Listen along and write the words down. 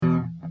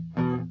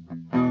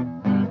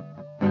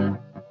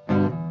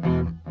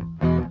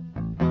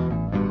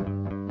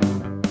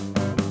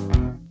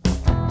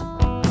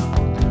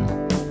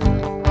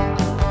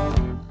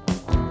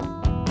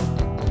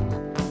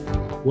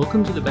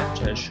Welcome to the Bat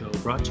Chat Show,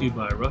 brought to you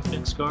by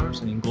Roughneck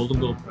Scarves and Golden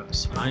Gold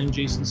Press. I am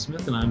Jason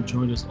Smith, and I'm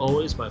joined as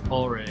always by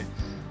Paul Ray.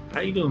 How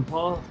you doing,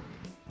 Paul?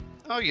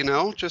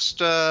 Oh,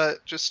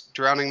 just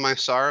drowning my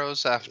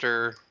sorrows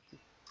after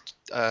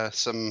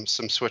some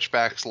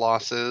switchbacks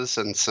losses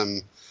and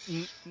some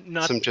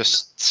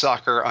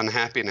soccer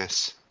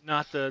unhappiness.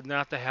 Not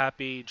the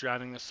happy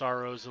drowning the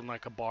sorrows in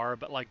like a bar,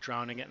 but like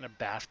drowning it in a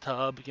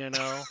bathtub,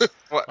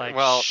 Like,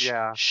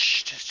 yeah.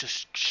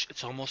 Just shh,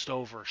 it's almost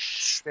over.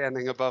 Shh.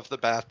 Standing above the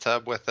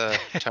bathtub with a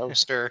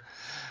toaster.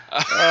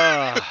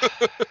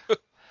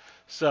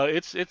 So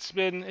it's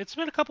been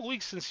a couple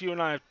weeks since you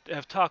and I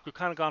have talked. We've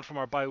kind of gone from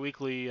our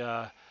biweekly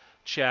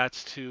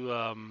chats to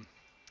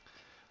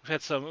we've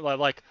had some you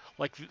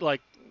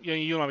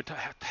and I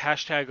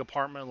hashtag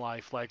apartment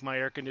life. Like my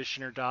air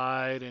conditioner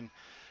died and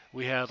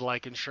we had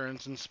like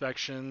insurance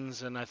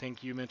inspections, and I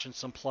think you mentioned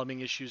some plumbing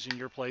issues in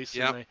your place,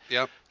 and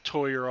they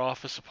tore your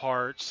office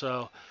apart.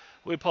 So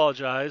we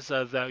apologize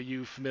that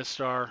you've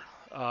missed our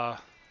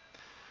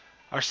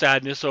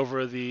sadness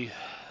over the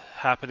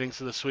happenings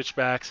of the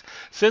Switchbacks.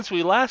 Since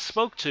we last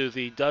spoke to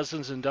the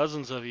dozens and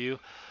dozens of you,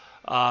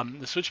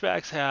 the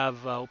Switchbacks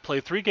have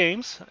played 3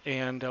 games,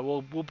 and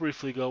we'll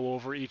briefly go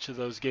over each of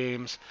those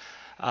games.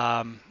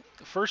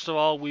 First of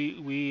all,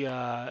 we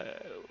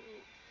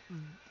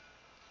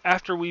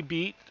after we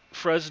beat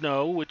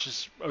Fresno, which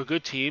is a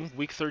good team,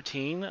 week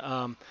 13,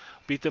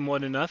 beat them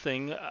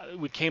 1-0.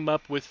 We came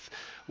up with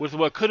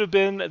what could have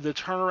been the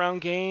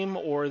turnaround game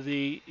or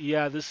the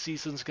this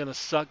season's gonna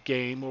suck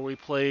game, where we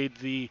played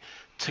the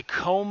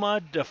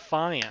Tacoma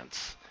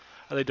Defiance.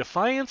 Are they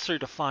Defiance or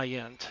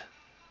Defiant?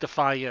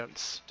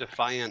 Defiance.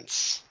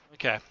 Defiance.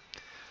 Okay.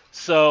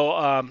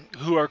 So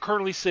who are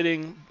currently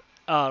sitting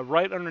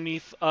right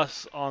underneath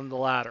us on the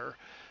ladder.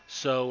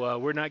 So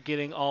we're not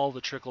getting all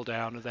the trickle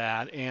down of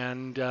that,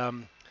 and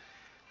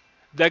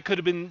that could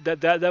have been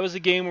that was a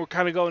game we're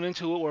kind of going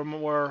into it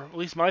where at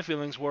least my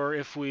feelings were,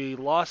 if we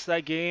lost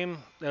that game,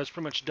 that was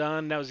pretty much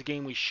done. That was a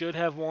game we should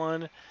have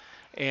won,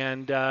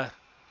 and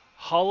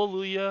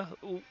hallelujah,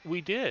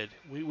 we did.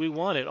 We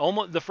won it.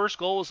 Almost the first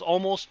goal was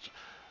almost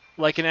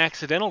like an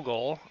accidental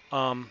goal.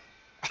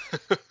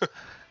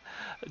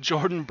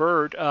 Jordan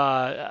Burt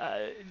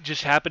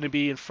just happened to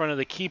be in front of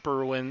the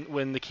keeper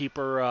when the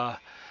keeper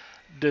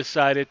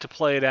decided to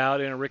play it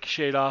out, and it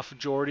ricocheted off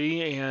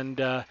Jordy, and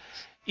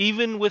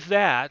even with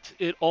that,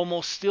 it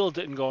almost still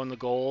didn't go in the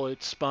goal.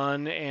 It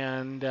spun,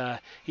 and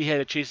he had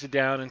to chase it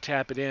down and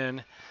tap it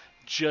in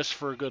just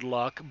for good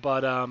luck.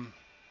 But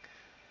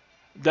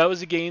that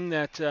was a game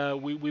that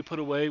we put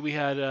away. We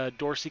had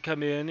Dorsey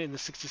come in the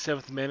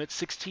 67th minute,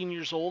 16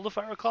 years old if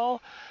I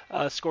recall,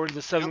 scored in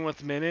the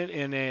 71st minute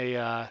in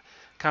a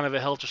kind of a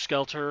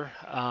helter-skelter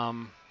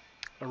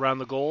around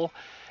the goal.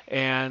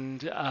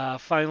 And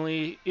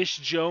finally, Ish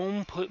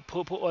Joam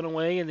put one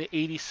away in the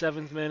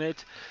 87th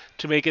minute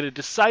to make it a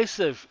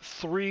decisive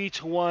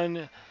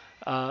 3-1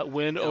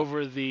 win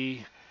over the.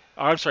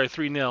 Oh, I'm sorry,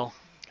 3-0.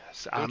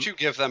 Don't you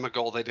give them a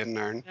goal they didn't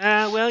earn?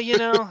 Well,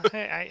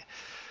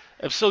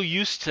 I'm so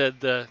used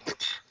to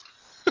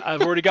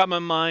I've already got my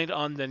mind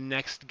on the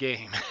next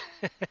game.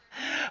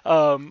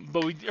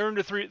 But we earned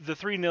the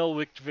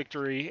 3-0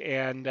 victory,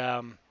 and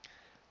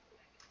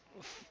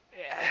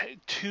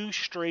 2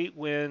 straight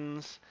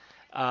wins.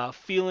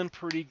 Feeling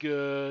pretty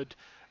good.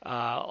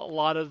 A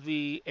lot of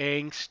the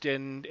angst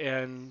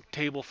and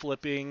table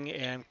flipping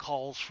and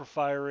calls for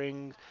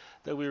firing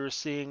that we were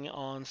seeing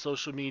on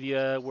social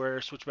media, where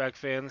Switchback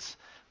fans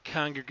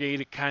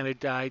congregated, kind of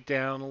died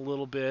down a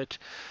little bit.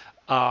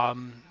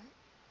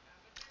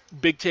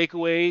 Big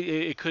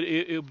takeaway,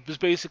 it was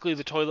basically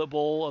the toilet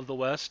bowl of the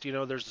West.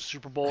 There's the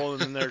Super Bowl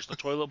and then there's the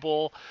toilet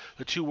bowl.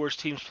 The 2 worst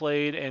teams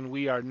played, and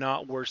we are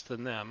not worse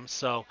than them.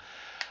 So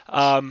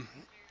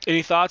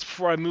any thoughts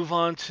before I move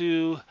on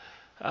to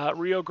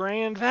Rio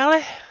Grande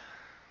Valley?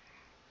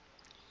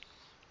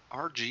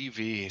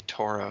 RGV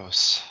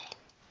Toros.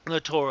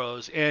 The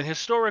Toros. And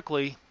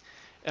historically,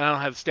 and I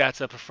don't have the stats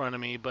up in front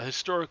of me, but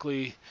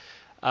historically,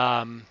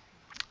 the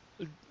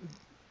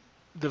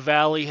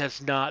Valley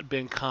has not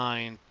been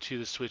kind to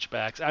the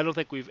Switchbacks. I don't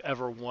think we've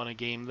ever won a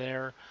game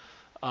there.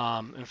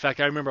 In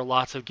fact, I remember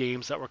lots of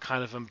games that were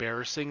kind of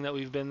embarrassing that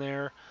we've been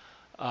there.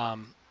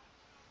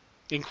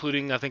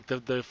 Including, I think,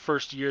 the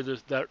first year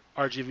that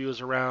RGV was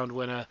around,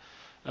 when a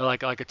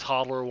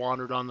toddler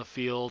wandered on the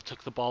field,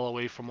 took the ball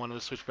away from one of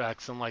the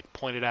Switchbacks, and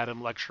pointed at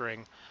him,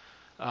 lecturing.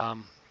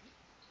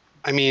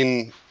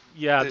 Playing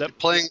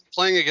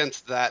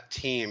against that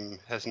team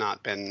has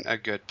not been a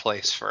good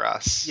place for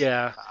us.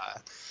 Yeah.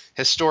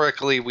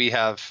 Historically, we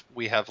have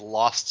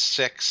lost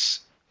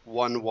 6,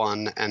 won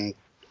 1, and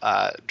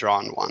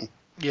drawn 1.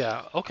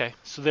 Yeah. Okay.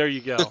 So there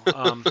you go.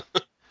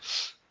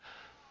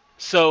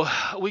 So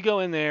we go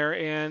in there,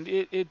 and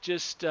it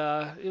just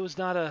it was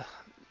not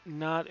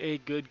a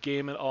good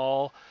game at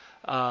all.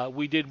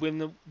 We did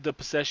win the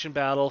possession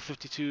battle,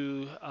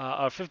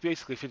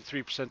 basically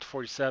 53% to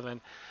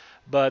 47.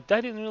 but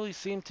that didn't really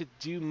seem to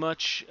do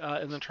much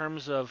in the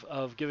terms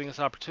of giving us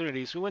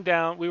opportunities. We went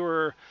down, we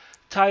were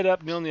tied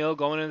up 0-0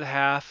 going into the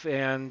half,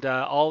 and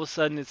all of a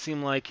sudden it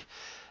seemed like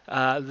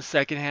the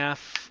second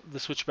half, the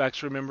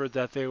Switchbacks remembered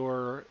that they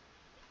were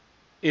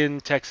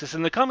in Texas,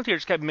 and the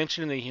commentators kept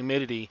mentioning the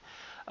humidity,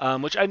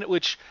 which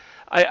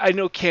I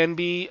know can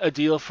be a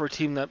deal for a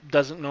team that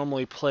doesn't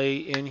normally play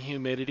in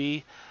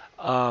humidity.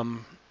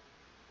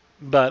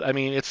 But I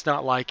mean, it's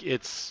not like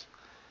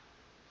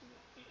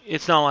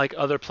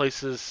other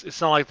places.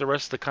 It's not like the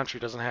rest of the country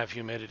doesn't have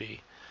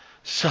humidity.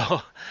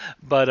 So,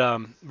 but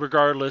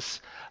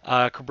regardless,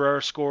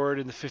 Cabrera scored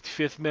in the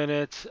 55th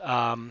minute.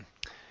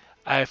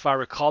 If I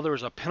recall, there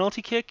was a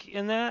penalty kick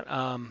in that.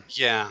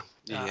 Yeah.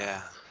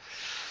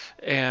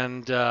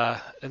 And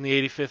in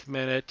the 85th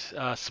minute,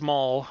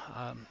 Small,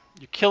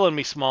 you're killing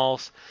me,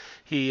 Smalls.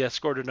 He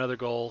scored another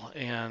goal,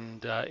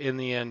 and in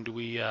the end,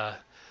 we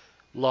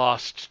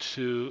lost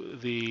to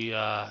the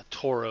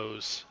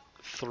Toros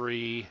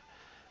 3-0.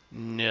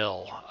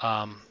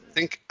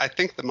 I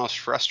think the most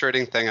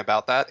frustrating thing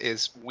about that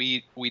is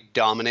we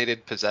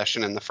dominated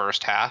possession in the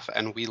first half,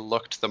 and we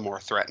looked the more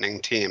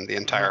threatening team the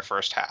entire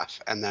first half,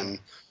 and then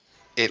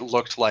it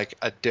looked like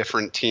a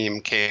different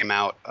team came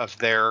out of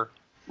their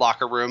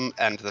locker room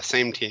and the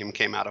same team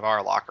came out of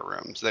our locker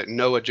rooms. That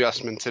no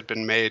adjustments had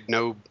been made,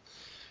 no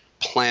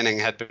planning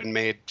had been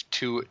made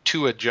to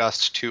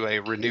adjust to a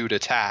renewed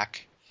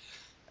attack,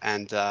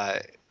 and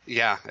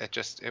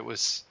it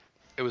was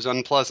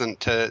unpleasant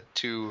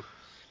to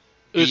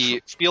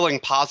be feeling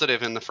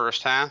positive in the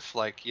first half,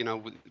 like, you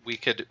know, we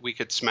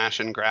could smash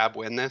and grab,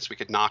 win this, we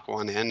could knock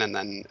one in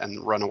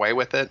and run away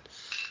with it,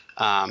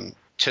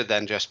 to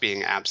then just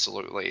being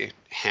absolutely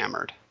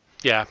hammered.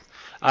 Yeah,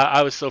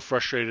 I was so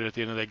frustrated at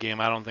the end of that game.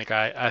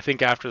 I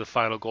think after the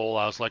final goal,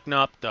 I was like,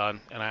 nope,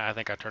 done, and I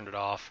think I turned it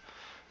off.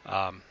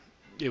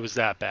 It was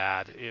that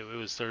bad.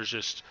 There's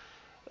just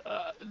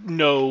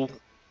no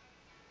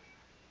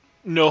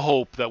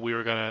hope that we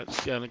were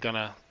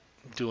gonna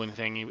do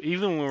anything.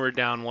 Even when we were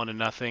down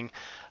 1-0,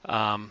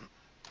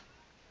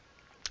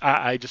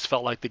 I just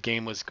felt like the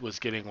game was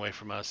getting away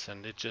from us,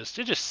 and it just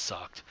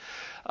sucked.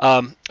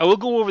 I will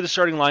go over the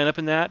starting lineup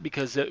in that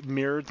because it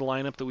mirrored the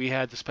lineup that we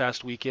had this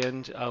past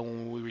weekend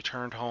when we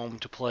returned home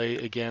to play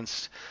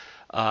against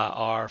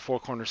our Four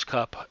Corners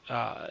Cup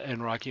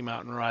and Rocky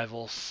Mountain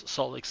rivals,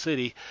 Salt Lake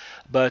City.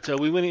 But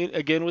we went in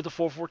again with the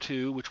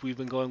 4-4-2, which we've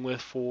been going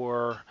with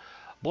for,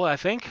 I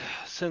think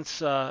since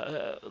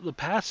the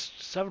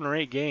past 7 or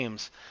 8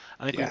 games.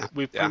 I think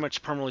we've pretty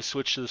much permanently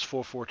switched to this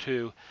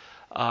 4-4-2.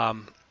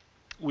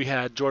 We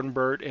had Jordan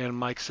Burt and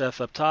Mike Seth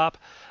up top.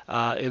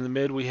 In the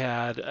mid, we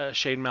had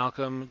Shane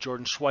Malcolm,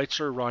 Jordan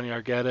Schweitzer, Ronnie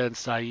Argueta, and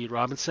Saeed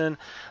Robinson.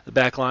 The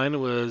back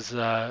line was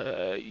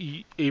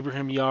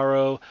Ibrahim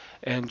Yarrow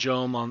and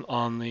Jome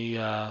on the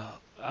out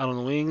on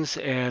the wings,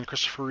 and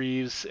Christopher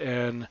Reeves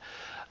and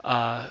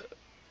Guadabaye.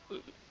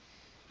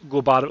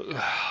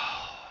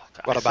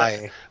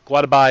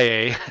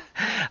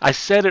 I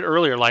said it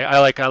earlier.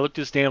 I looked at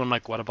his name. I'm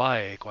like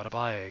Guadabaye.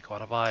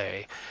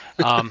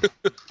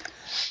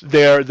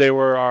 They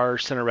were our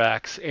center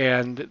backs,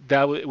 and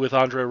that with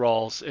Andre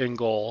Rawls in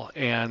goal,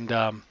 and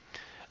that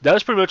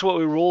was pretty much what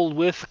we rolled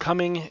with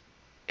coming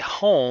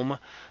home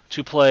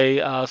to play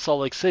Salt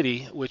Lake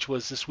City, which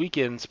was this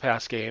weekend's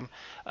past game.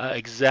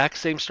 Exact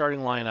same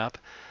starting lineup.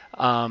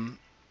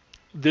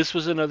 This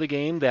was another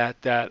game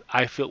that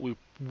I felt we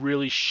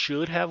really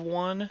should have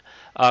won,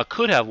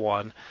 could have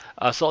won.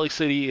 Salt Lake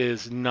City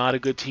is not a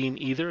good team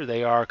either.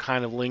 They are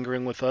kind of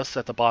lingering with us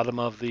at the bottom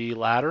of the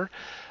ladder.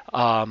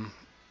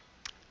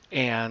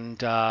 And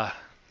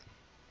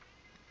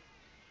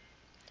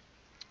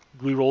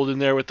we rolled in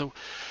there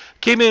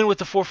came in with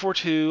the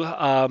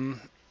 4-4-2.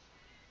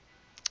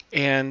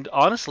 And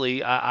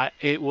honestly,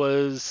 it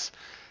was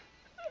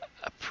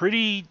a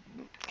pretty,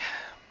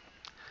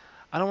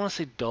 I don't want to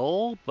say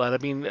dull, but I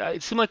mean,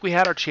 it seemed like we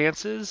had our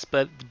chances,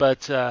 but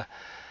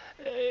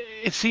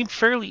it seemed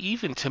fairly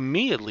even to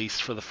me, at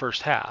least for the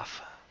first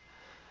half.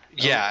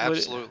 Yeah,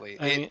 absolutely.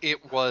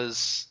 It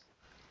was.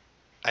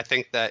 I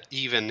think that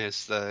even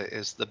is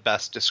the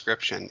best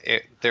description.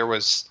 There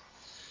was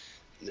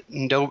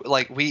no,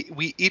 like,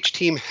 we each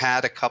team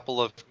had a couple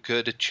of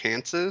good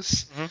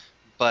chances,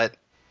 but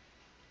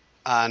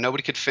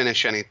nobody could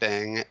finish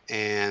anything,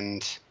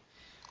 and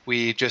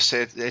it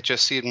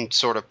just seemed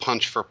sort of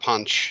punch for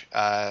punch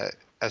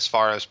as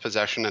far as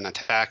possession and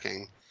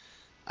attacking.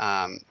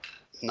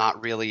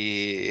 Not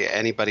really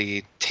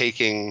anybody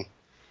taking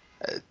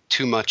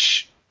too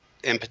much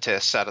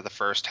impetus out of the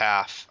first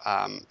half.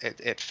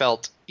 It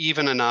felt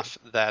even enough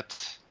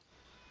that,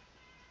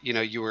 you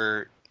know, you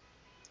were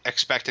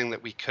expecting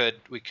that we could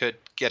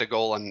get a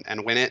goal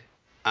and win it,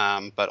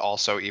 but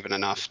also even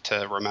enough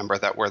to remember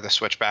that we're the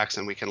Switchbacks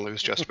and we can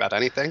lose just about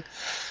anything.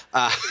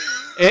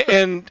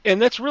 And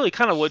that's really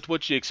kind of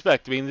what you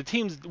expect. I mean, the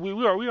teams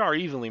we are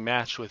evenly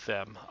matched with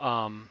them.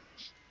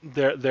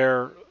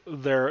 They're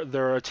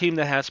a team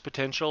that has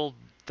potential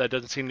that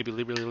doesn't seem to be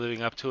really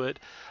living up to it.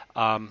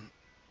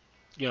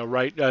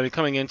 right. I mean,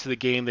 coming into the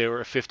game, they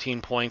were at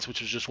 15 points,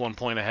 which was just 1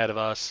 point ahead of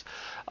us.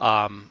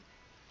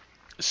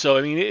 So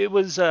I mean, it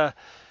was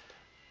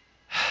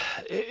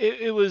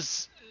it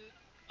was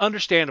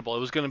understandable. It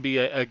was going to be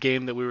a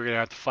game that we were going to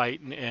have to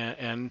fight,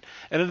 and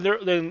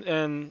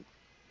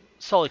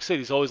Salt Lake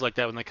City's always like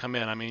that when they come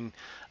in. I mean,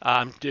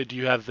 do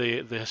you have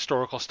the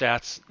historical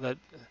stats that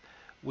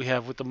we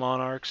have with the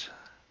Monarchs?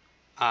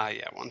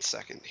 Yeah, 1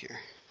 second here.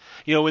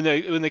 When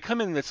they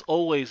come in, it's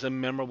always a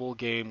memorable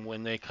game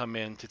when they come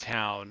into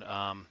town.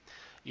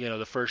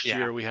 The first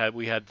year we had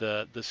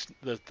the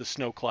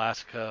Snow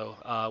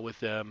Classico with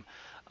them.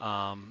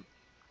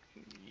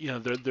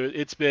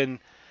 It's been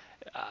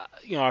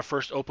our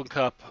first Open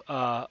Cup.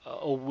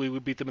 We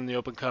beat them in the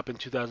Open Cup in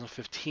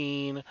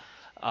 2015.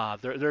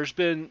 There's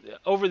been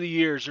over the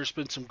years there's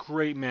been some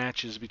great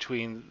matches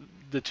between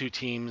the two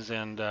teams,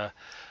 and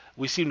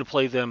we seem to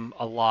play them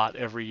a lot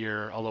every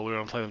year. Although we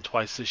don't play them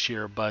twice this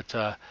year,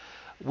 but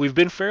we've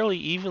been fairly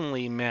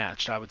evenly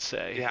matched, I would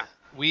say. Yeah.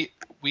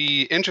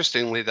 We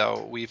interestingly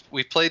though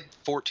we've played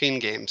 14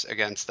 games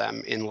against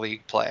them in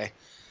league play.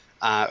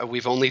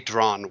 We've only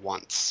drawn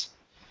once.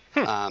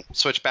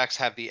 Switchbacks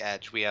have the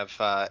edge. We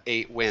have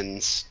 8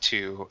 wins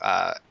to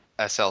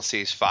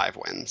SLC's 5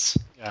 wins.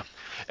 Yeah,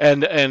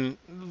 and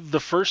the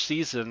first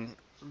season,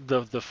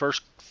 the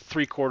first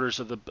 3 quarters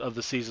of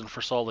the season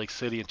for Salt Lake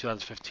City in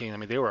 2015. I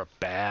mean, they were a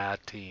bad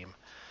team.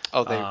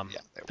 Oh,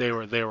 they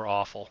were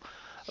awful.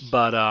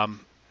 But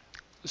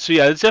so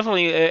yeah, it's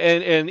definitely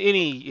and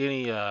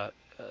any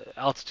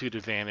altitude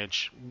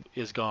advantage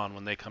is gone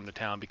when they come to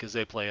town because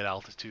they play at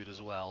altitude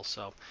as well.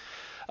 So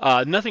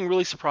nothing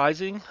really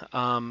surprising.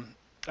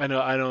 I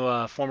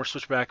know. Former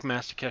Switchback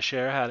Master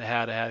Cashier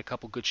had a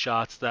couple good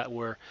shots that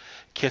were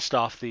kissed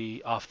off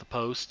the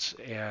posts,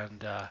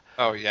 and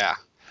oh yeah,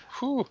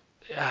 whew.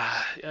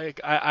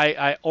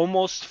 I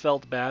almost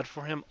felt bad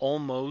for him,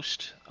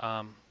 almost.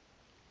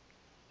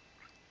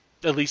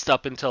 At least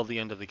up until the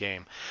end of the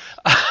game.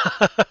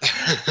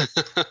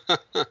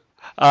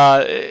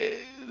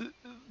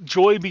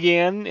 Joy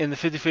began in the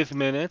 55th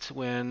minute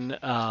when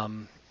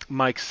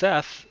Mike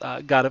Seth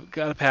got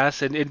a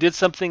pass and did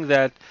something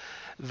that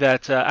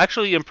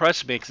actually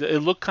impressed me, because it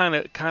looked kind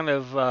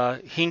of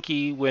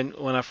hinky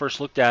when I first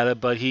looked at it,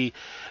 but he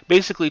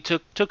basically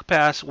took a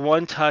pass,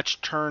 one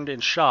touch, turned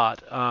and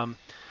shot,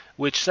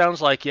 which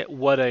sounds like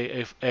what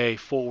a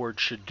forward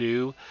should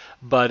do,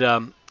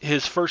 but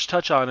his first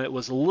touch on it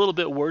was a little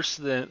bit worse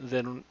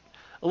than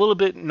a little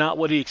bit not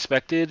what he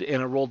expected,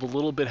 and it rolled a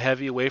little bit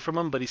heavy away from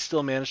him, but he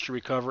still managed to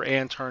recover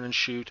and turn and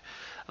shoot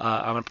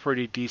on a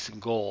pretty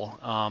decent goal.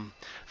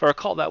 If I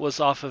recall, that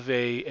was off of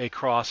a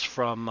cross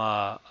from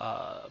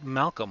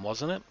Malcolm,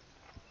 wasn't it?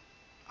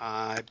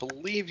 I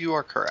believe you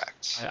are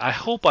correct. I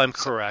hope I'm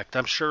correct.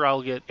 I'm sure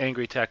I'll get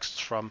angry texts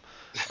from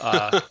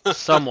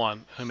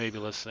someone who may be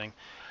listening.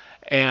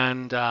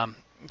 And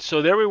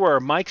so there we were,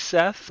 Mike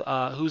Seth,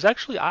 who's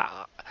actually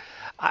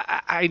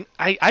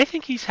I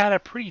think he's had a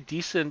pretty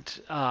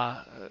decent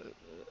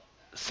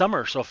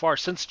summer so far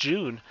since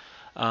June,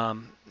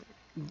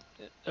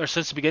 or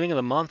since the beginning of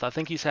the month. I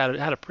think he's had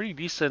a pretty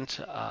decent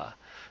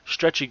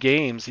stretch of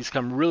games. He's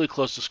come really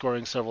close to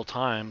scoring several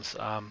times,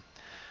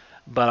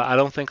 but I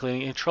don't think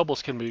any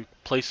troubles can be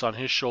placed on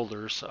his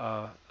shoulders.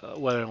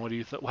 What do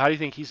you think? How do you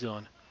think he's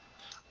doing?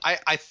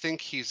 I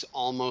think he's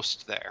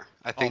almost there.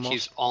 I think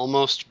he's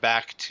almost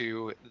back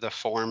to the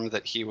form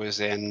that he was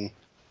in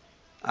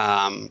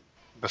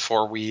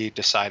before we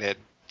decided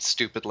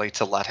stupidly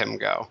to let him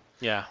go.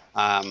 Yeah.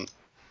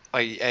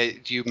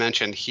 You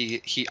mentioned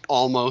he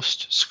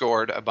almost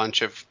scored a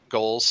bunch of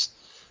goals.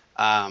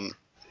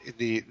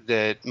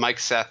 The Mike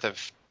Seth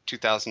of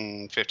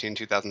 2015,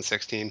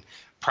 2016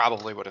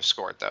 probably would have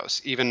scored those.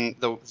 Even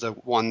the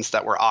ones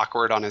that were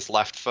awkward on his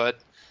left foot.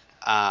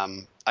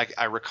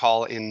 I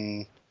recall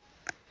in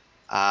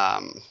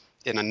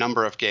a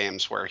number of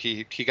games where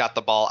he got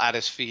the ball at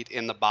his feet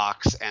in the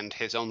box, and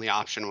his only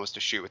option was to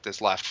shoot with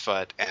his left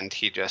foot, and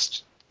he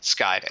just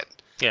skied it.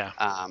 Yeah.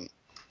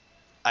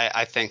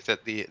 I think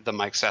that the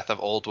Mike Seth of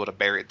old would have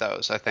buried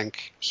those. I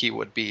think he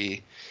would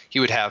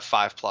have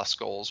 5+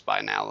 goals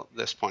by now at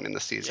this point in the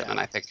season, and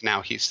I think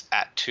now he's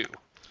at 2.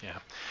 Yeah.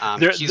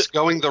 He's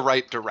going the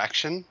right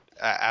direction,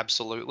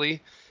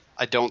 absolutely.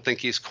 I don't think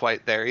he's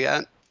quite there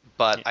yet,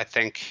 but yeah. I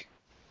think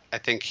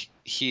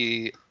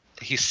he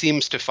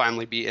seems to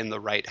finally be in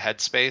the right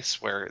headspace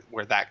where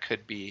that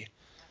could be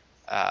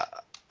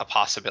a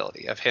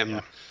possibility of him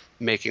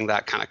making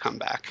that kind of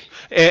comeback.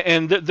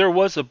 And there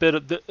was a bit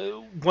of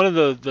one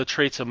of the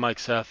traits of Mike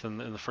Seth in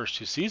the first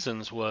 2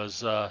 seasons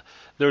was there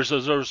was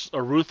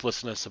a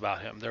ruthlessness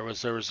about him. There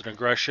was an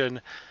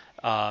aggression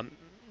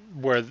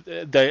where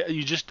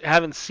you just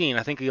haven't seen.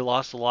 I think he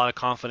lost a lot of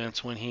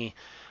confidence when he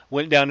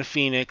went down to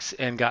Phoenix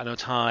and got no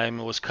time,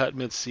 was cut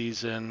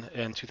mid-season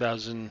in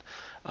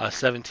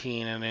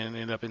 2017, and then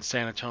ended up in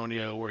San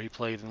Antonio where he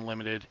played in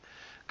limited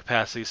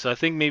capacity. So I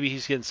think maybe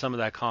he's getting some of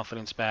that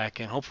confidence back,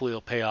 and hopefully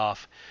it'll pay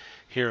off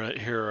here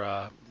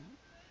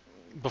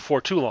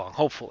before too long,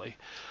 hopefully.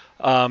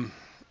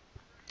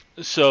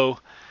 So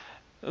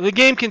The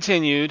game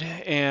continued,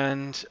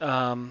 and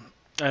I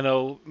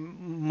know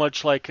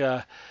much like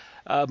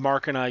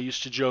Mark and I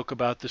used to joke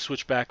about the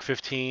switchback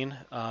 15,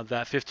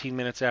 that 15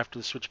 minutes after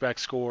the switchback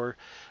score,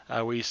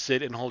 where you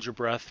sit and hold your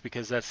breath,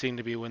 because that seemed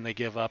to be when they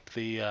give up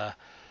a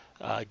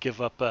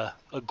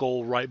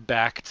goal right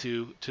back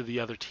to the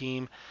other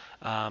team.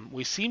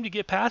 We seem to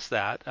get past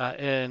that,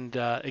 and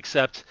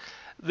except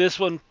this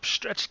one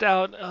stretched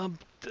out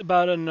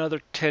about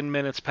another 10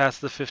 minutes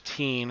past the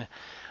 15,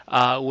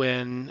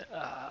 when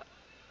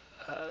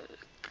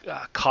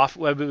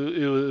Coffee.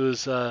 It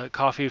was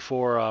Coffee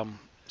for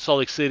Salt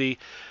Lake City.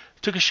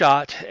 Took a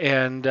shot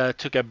and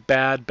took a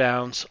bad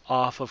bounce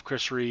off of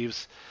Chris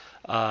Reeves,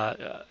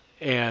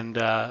 and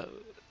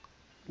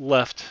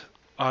left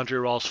Andre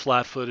Rawls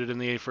flat-footed in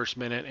the 81st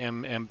minute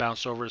and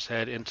bounced over his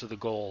head into the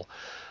goal.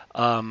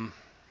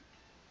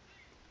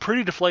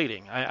 Pretty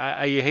deflating.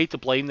 I hate to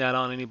blame that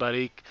on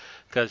anybody,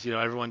 because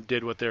everyone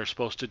did what they were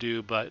supposed to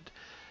do, but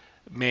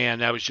man,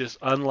 that was just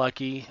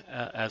unlucky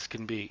as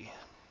can be.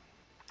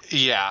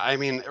 Yeah, I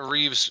mean,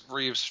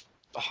 Reeves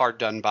hard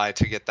done by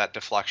to get that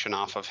deflection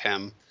off of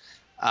him.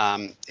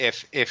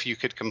 If you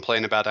could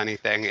complain about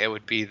anything, it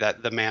would be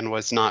that the man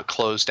was not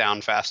closed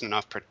down fast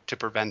enough to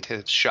prevent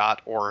his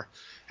shot, or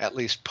at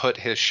least put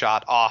his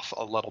shot off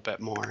a little bit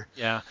more.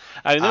 Yeah,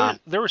 I mean,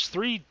 there was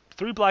three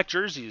black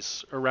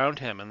jerseys around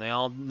him, and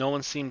no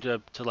one seemed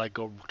to like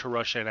go to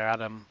rush in at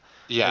him.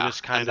 Yeah, they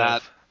just kind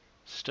of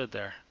stood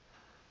there.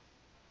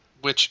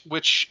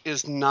 Which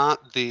is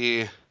not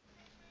the,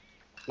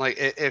 like,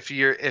 if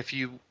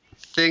you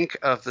think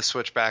of the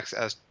switchbacks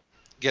as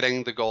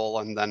getting the goal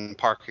and then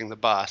parking the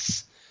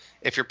bus,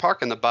 if you're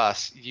parking the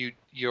bus, you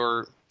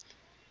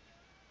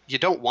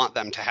don't want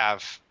them to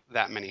have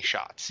that many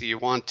shots. You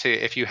want to,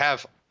 if you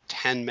have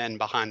 10 men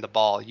behind the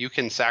ball, you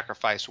can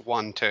sacrifice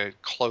one to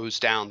close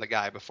down the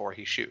guy before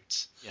he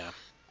shoots.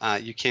 Yeah.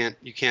 You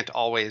can't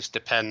always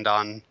depend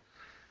on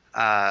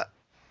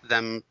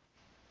them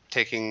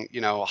taking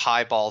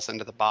high balls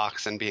into the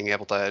box and being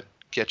able to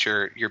get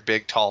your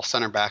big tall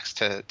center backs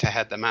to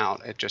head them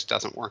out. It just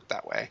doesn't work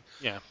that way.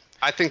 Yeah.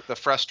 I think the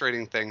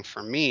frustrating thing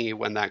for me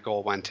when that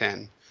goal went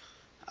in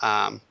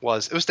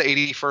was the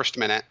 81st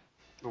minute,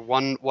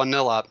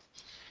 1-0 up.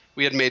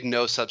 We had made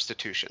no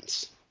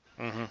substitutions.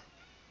 Mm-hmm.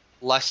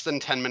 Less than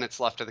 10 minutes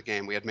left of the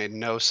game, we had made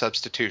no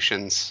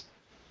substitutions.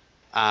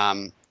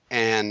 And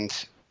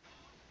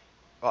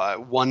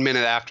 1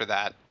 minute after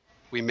that,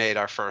 we made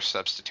our first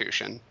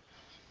substitution.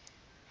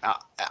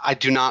 I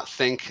do not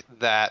think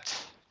that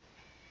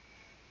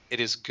it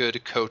is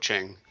good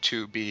coaching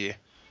to be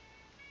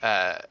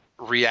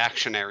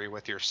reactionary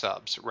with your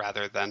subs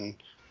rather than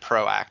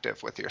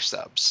proactive with your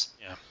subs.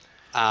 Yeah.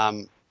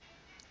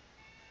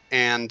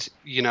 And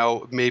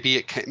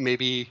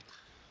maybe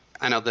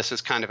I know this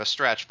is kind of a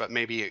stretch, but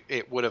maybe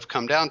it would have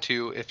come down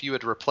to if you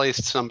had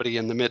replaced somebody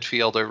in the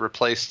midfield or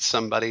replaced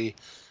somebody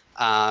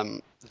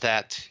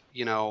that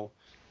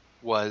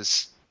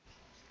was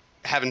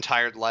having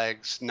tired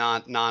legs,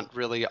 not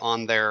really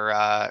on their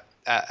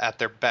at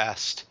their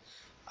best.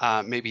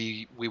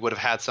 Maybe we would have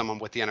had someone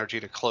with the energy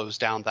to close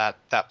down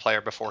that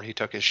player before he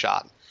took his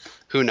shot.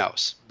 Who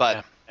knows?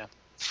 But yeah.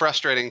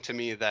 Frustrating to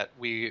me that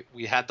we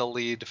had the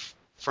lead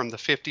from the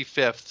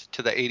 55th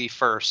to the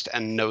 81st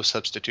and no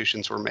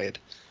substitutions were made.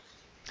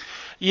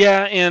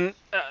 Yeah, and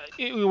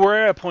we're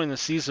at a point in the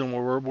season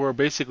where we're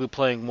basically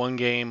playing one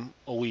game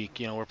a week.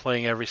 We're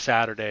playing every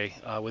Saturday,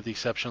 with the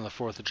exception of the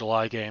 4th of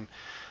July game.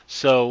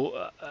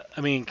 So,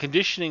 I mean,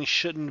 conditioning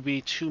shouldn't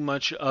be too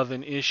much of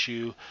an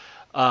issue.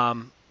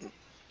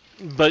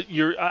 But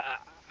you're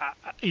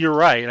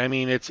right. I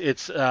mean, it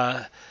was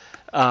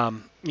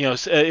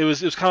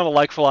kind of a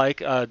like for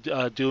like.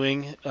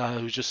 Dewing,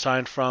 who's just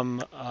signed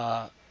from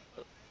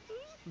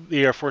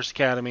the Air Force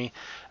Academy,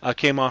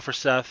 came on for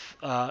Seth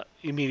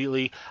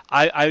immediately.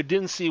 I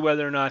didn't see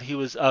whether or not he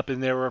was up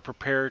and they were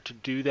prepared to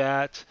do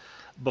that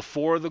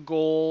before the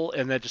goal,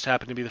 and that just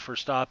happened to be the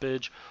first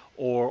stoppage,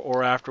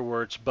 or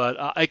afterwards. But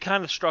it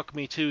kind of struck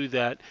me too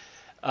that.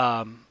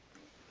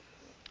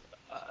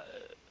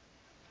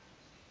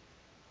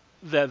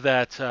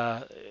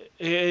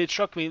 It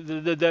struck me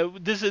that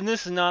this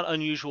is not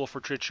unusual for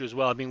Trichy as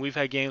well. I mean, we've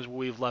had games where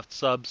we've left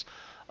subs,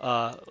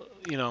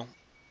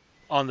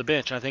 on the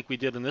bench. I think we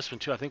did in this one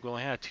too. I think we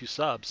only had 2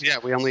 subs. Yeah,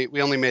 we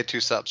only made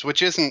 2 subs,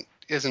 which isn't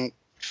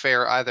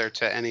fair either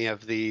to any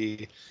of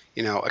the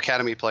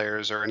academy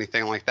players or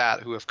anything like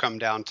that who have come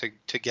down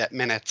to get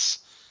minutes,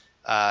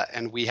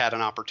 and we had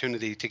an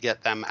opportunity to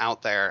get them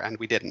out there and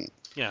we didn't.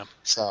 Yeah.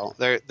 So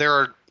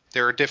there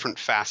are different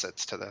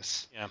facets to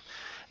this. Yeah,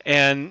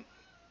 and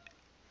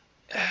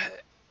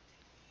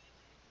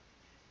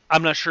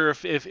I'm not sure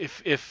if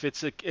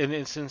it's an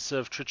instance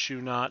of Trichy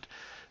not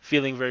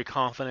feeling very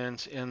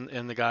confident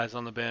in the guys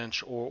on the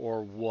bench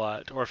or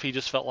what, or if he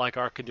just felt like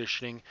our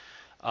conditioning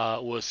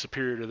was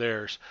superior to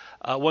theirs.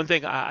 One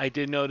thing I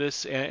did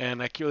notice,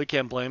 and I really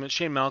can't blame it,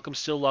 Shane Malcolm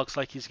still looks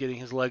like he's getting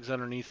his legs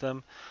underneath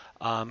him.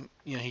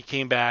 He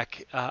came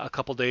back a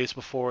couple days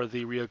before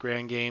the Rio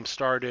Grande game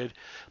started,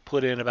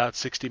 put in about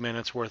 60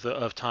 minutes worth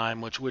of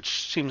time, which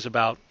seems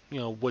about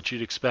what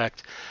you'd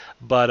expect.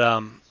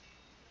 But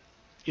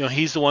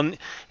he's the one.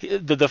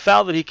 The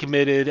foul that he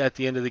committed at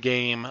the end of the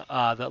game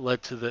that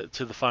led to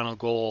the final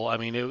goal. I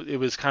mean, it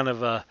was kind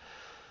of a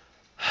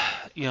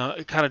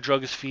it kind of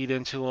drug his feet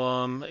into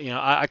him.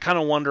 I kind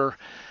of wonder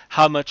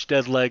how much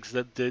dead legs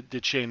that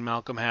did Shane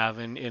Malcolm have,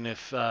 and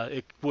if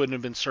it wouldn't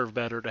have been served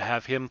better to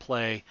have him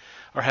play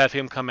or have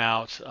him come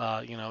out,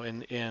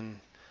 in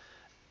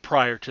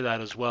prior to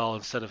that as well,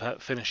 instead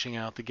of finishing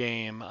out the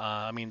game.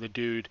 I mean, the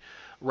dude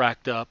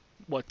racked up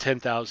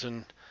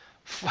 10,000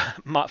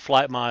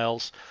 flight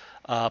miles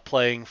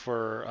playing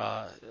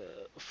for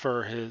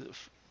his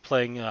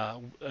playing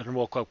a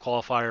World Cup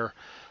qualifier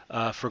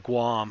for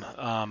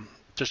Guam.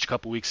 Just a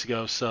couple weeks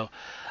ago, so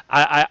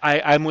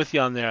I'm with you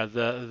on there.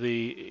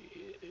 The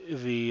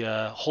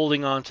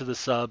holding on to the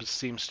subs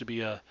seems to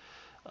be a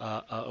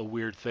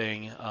weird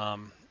thing.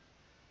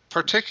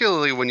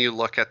 Particularly when you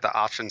look at the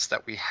options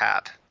that we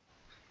had.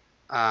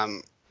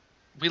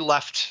 We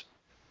left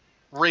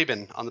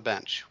Rabin on the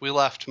bench. We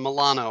left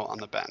Milano on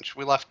the bench.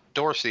 We left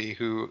Dorsey,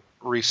 who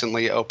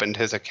recently opened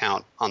his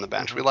account, on the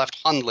bench. Mm-hmm. We left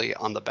Hundley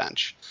on the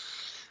bench.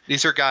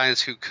 These are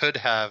guys who could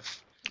have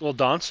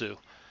Dansu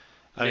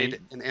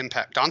made an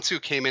impact. Dansu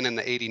came in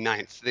the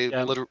 89th. They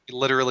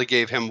literally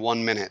gave him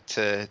 1 minute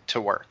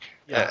to work.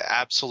 Yeah.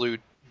 Absolute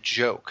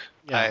joke.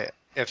 Yeah.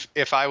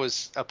 If I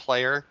was a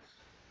player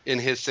in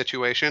his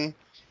situation,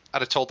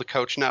 I'd have told the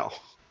coach no.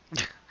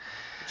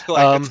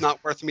 It's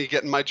not worth me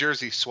getting my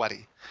jersey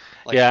sweaty.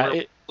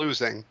 We're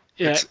losing.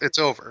 Yeah. It's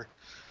over.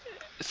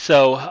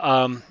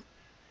 So,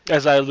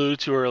 as I alluded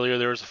to earlier,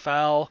 there was a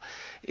foul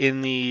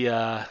in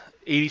the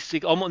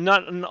 86,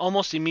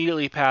 almost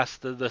immediately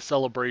past the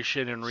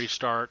celebration and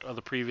restart of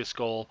the previous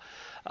goal,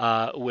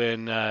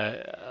 when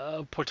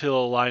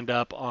Portillo lined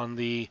up on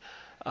the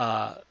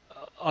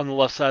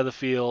left side of the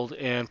field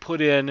and put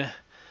in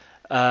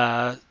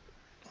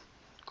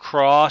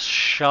cross.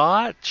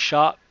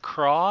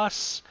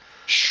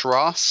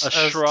 Schross,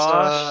 as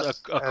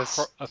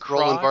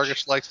Roland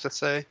Vargas likes to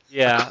say.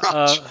 Yeah,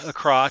 a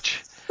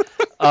crotch.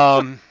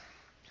 I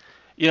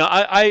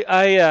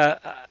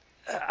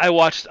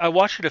watched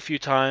it a few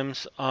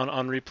times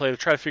on replay to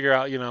try to figure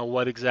out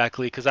what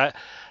exactly, because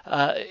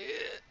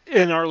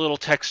in our little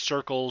text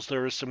circles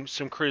there was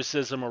some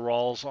criticism of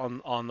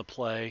Rawls on the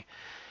play,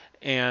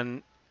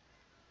 and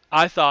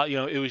I thought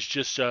it was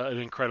just an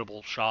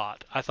incredible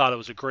shot. I thought it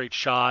was a great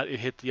shot. It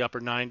hit the upper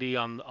 90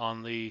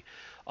 on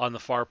the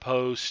far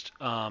post.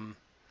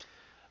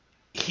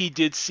 He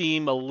did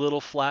seem a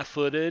little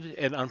flat-footed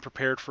and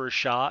unprepared for a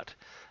shot.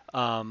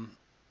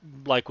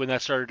 Like when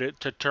that started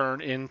to turn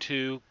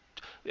into,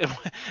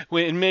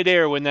 when in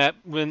midair, when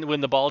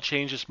the ball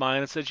changed its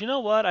mind and said, you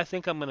know what, I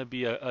think I'm going to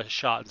be a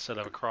shot instead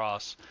of a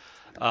cross.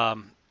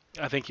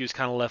 I think he was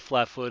kind of left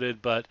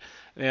flat-footed, but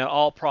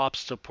all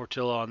props to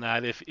Portillo on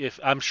that. If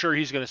I'm sure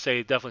he's going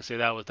to definitely say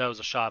that was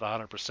a shot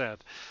 100%.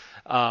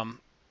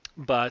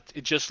 But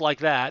just like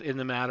that, in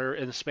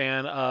the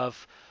span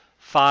of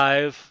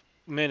 5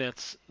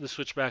 minutes, the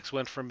switchbacks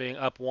went from being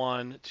up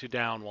 1 to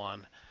down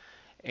 1,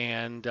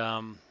 and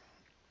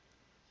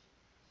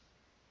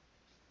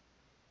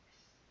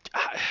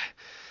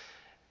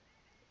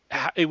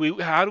how do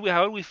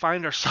we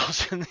find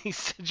ourselves in these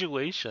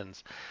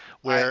situations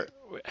where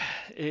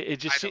it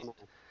just seems.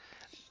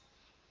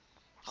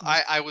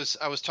 I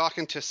was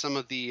talking to some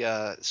of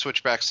the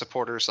Switchback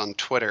supporters on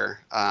Twitter,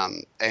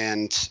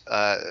 and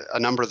a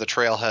number of the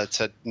trailheads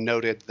had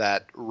noted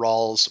that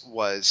Rawls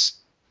was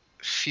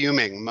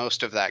fuming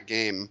most of that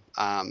game.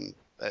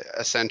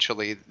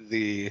 Essentially,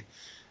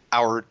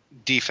 our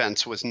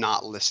defense was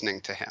not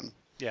listening to him.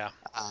 Yeah.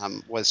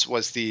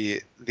 Was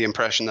the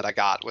impression that I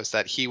got, was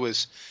that he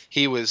was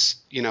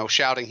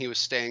shouting, he was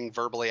staying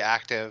verbally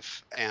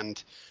active,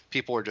 and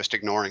people were just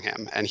ignoring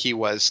him, and he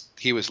was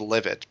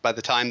livid. By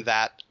the time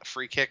that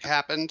free kick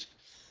happened,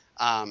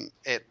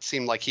 it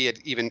seemed like he had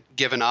even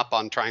given up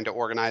on trying to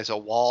organize a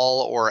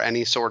wall or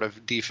any sort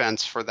of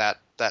defense for that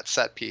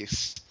set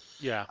piece.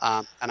 Yeah.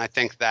 And I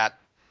think that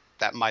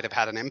might have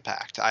had an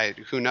impact.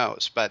 Who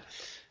knows? But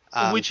the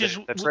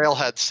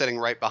trailhead sitting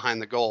right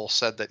behind the goal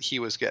said that he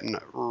was getting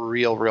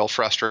real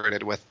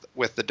frustrated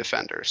with the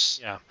defenders.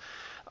 Yeah.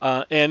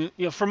 And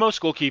for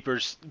most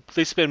goalkeepers,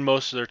 they spend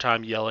most of their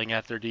time yelling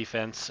at their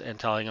defense and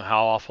telling them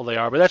how awful they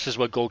are. But that's just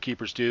what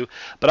goalkeepers do.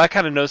 But I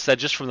kind of noticed that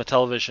just from the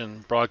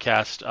television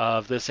broadcast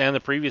of this and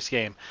the previous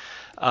game,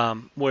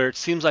 where it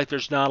seems like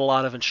there's not a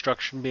lot of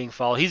instruction being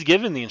followed. He's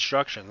given the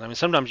instructions. I mean,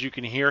 sometimes you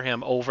can hear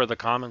him over the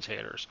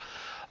commentators.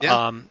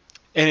 Yeah.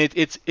 And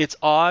it's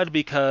odd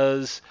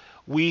because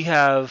we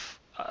have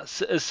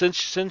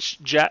since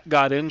Jack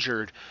got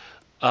injured,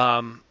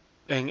 and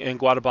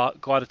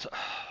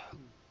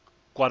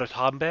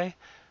Guadatambe,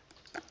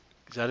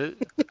 is that it?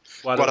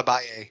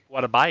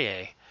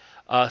 Guadabaye.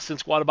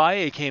 since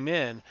Guadabaye came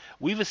in,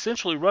 we've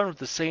essentially run with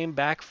the same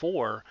back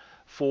four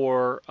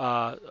for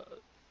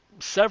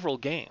several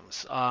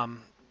games,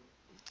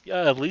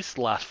 at least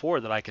the last four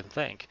that I can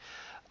think.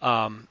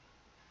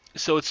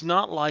 So it's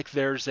not like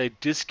there's a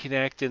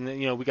disconnect and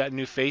we got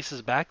new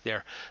faces back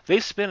there.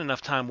 They've spent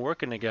enough time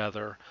working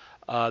together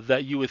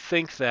that you would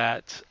think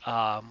that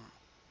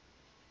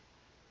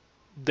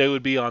they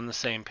would be on the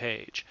same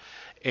page.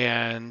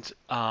 And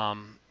my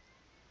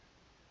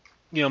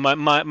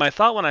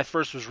thought when I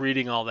first was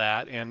reading all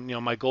that, and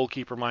my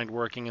goalkeeper mind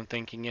working and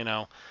thinking,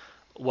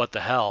 what the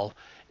hell,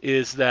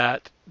 is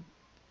that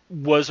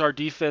was our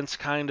defense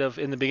kind of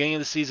in the beginning of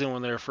the season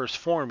when they were first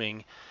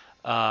forming,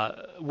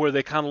 were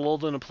they kind of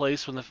lulled into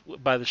place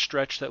by the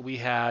stretch that we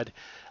had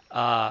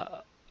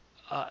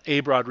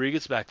Abe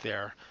Rodriguez back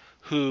there,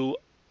 who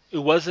it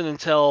wasn't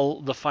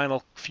until the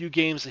final few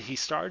games that he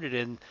started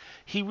in,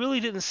 he really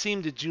didn't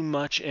seem to do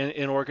much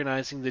in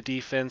organizing the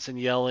defense and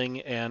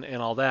yelling and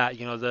all that.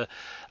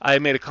 I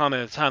made a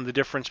comment at the time, the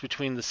difference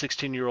between the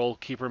 16-year-old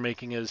keeper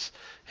making his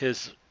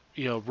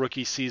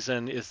rookie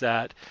season is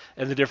that,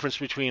 and the difference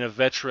between a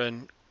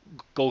veteran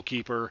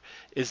goalkeeper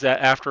is that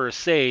after a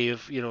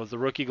save, the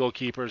rookie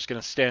goalkeeper is going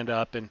to stand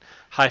up and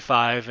high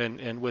five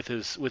and with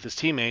his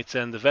teammates,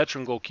 and the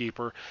veteran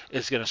goalkeeper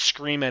is going to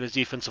scream at his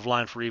defensive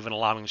line for even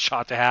allowing the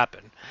shot to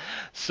happen.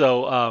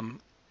 So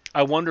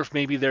I wonder if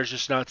maybe there's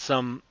just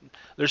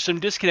there's some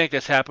disconnect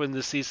that's happened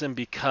this season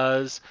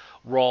because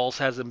Rawls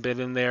hasn't been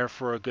in there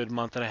for a good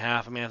month and a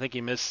half. I mean, I think he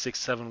missed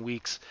 6-7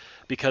 weeks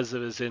because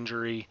of his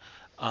injury.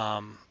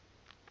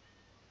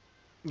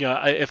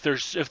 If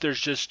there's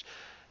just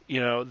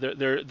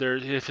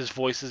if his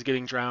voice is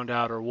getting drowned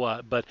out or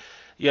what. But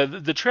yeah,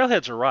 the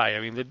trailheads are right.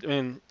 I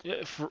mean,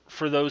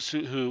 for those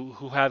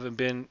who haven't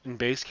been in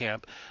base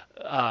camp,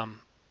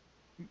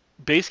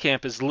 base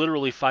camp is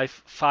literally 5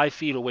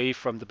 feet away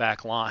from the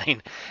back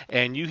line,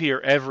 and you hear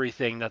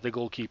everything that the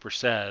goalkeeper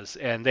says,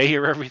 and they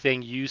hear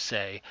everything you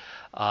say.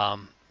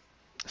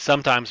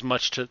 Sometimes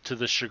much to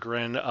the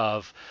chagrin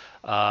of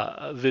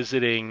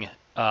visiting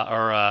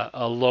or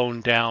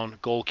loaned down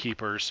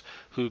goalkeepers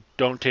who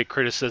don't take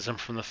criticism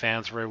from the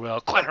fans very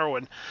well. Glenn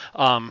Irwin.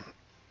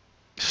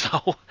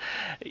 So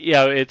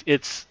yeah,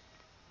 it's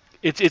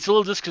a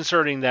little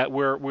disconcerting that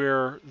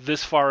we're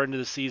this far into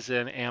the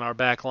season and our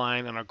back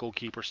line and our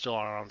goalkeeper still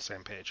aren't on the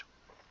same page.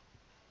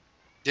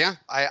 Yeah,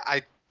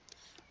 I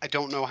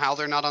don't know how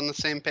they're not on the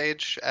same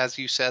page. As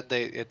you said,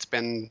 it's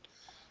been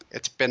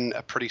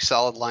a pretty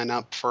solid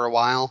lineup for a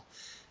while.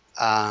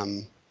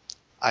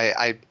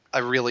 I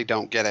really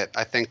don't get it.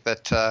 I think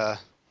that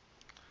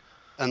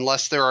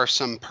unless there are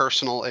some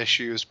personal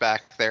issues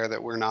back there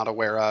that we're not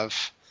aware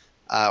of,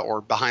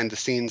 or behind the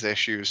scenes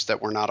issues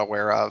that we're not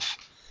aware of,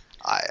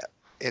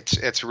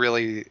 it's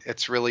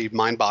really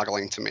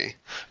mind-boggling to me.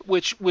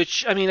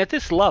 Which I mean, at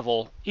this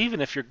level,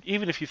 even if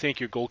you think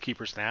your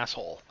goalkeeper's an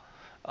asshole,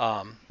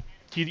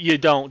 you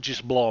don't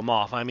just blow them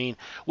off. I mean,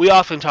 we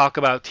often talk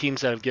about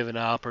teams that have given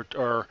up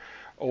or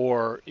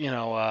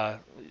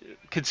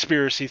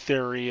conspiracy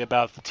theory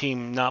about the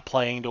team not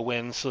playing to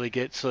win so they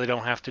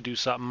don't have to do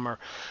something. Or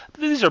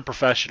these are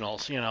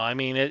professionals, I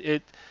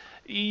mean,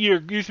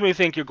 you may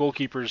think your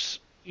goalkeepers,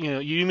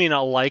 you may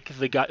not like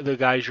the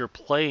guys you're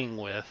playing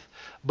with,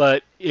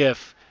 but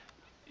if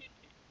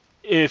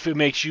it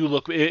makes you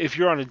look, if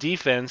you're on a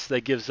defense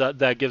that gives up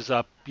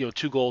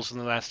 2 goals in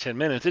the last 10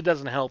 minutes, it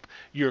doesn't help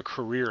your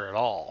career at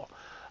all.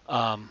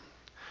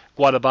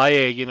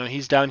 Guadabaye,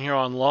 he's down here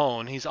on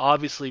loan. He's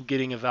obviously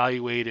getting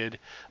evaluated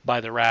by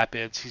the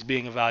Rapids. He's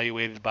being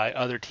evaluated by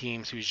other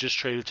teams. He was just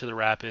traded to the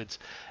Rapids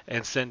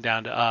and sent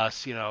down to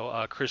us.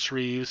 Chris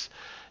Reeves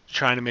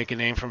trying to make a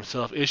name for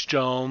himself.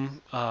 Ishjom,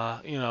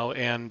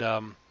 and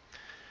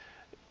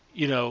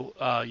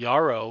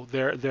Yaro.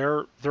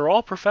 They're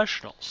all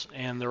professionals,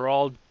 and they're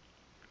all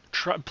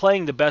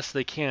playing the best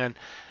they can.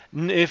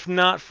 If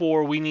not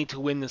for we need to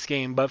win this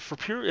game, but for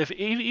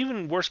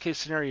even worst case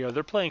scenario,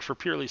 they're playing for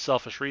purely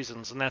selfish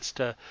reasons, and that's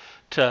to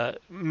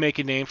make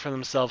a name for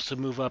themselves, to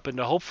move up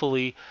into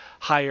hopefully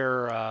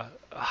higher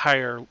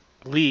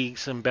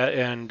leagues and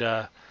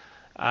better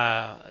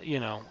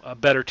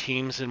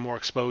teams and more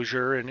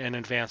exposure and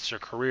advance their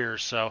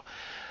careers. So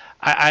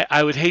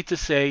I would hate to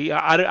say,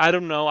 I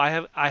don't know. I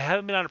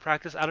haven't been out of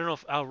practice. I don't know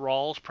if Al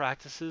Rawls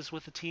practices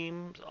with the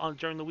team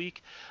during the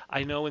week.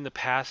 I know in the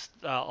past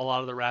a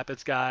lot of the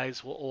Rapids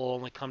guys will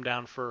only come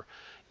down for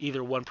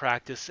either one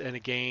practice and a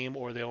game,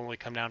 or they only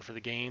come down for the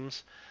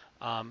games.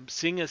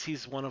 Seeing as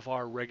he's one of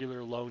our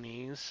regular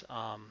loanees,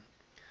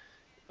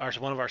 or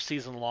one of our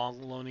season-long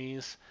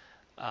loanees,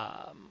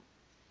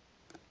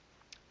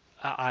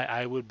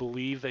 I would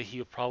believe that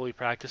he'll probably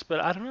practice,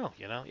 but I don't know.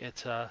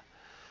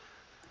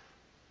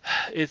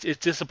 It's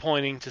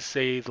disappointing to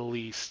say the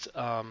least.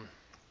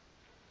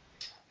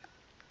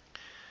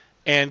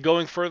 And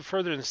going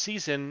further in the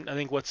season, I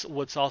think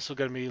what's also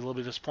going to be a little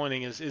bit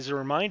disappointing is a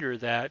reminder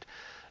that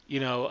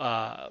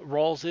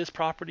Rawls is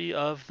property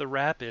of the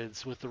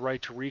Rapids with the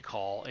right to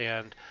recall,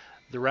 and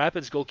the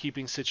Rapids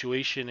goalkeeping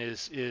situation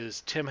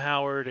is Tim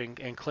Howard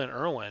and Clint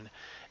Irwin,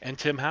 and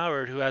Tim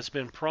Howard, who has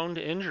been prone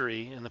to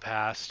injury in the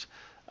past,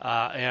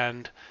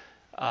 and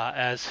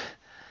as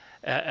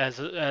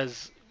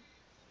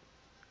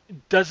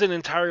doesn't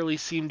entirely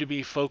seem to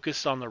be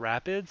focused on the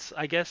Rapids,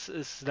 I guess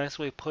is a nice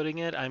way of putting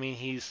it. I mean,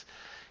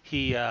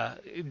 he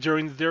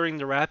during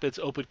the Rapids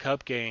Open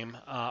Cup game,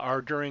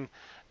 or during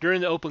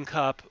the Open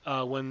Cup,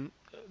 when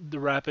the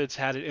Rapids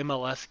had an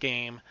MLS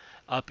game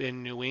up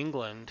in New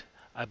England,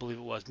 I believe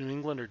it was New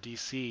England or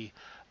DC.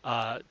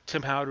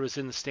 Tim Howard was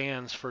in the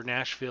stands for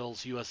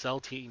Nashville's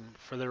USL team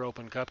for their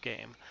Open Cup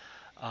game.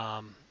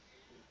 And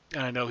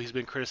I know he's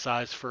been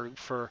criticized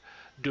for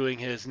doing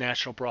his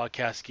national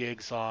broadcast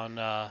gigs on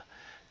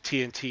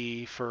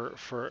TNT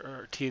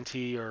or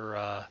TNT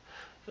or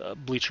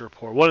Bleacher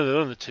Report, one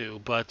of the two.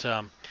 But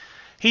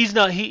he's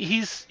not.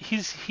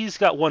 He's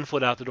got one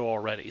foot out the door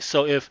already.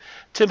 So if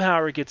Tim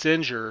Howard gets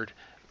injured,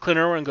 Clint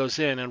Irwin goes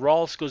in, and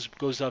Rawls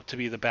goes up to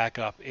be the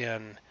backup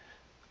in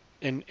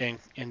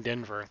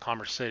Denver, in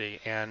Commerce City,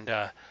 and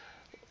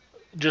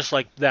just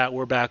like that,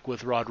 we're back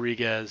with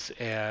Rodriguez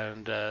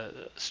and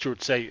Stuart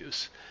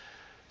Sayus.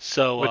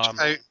 So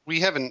we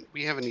haven't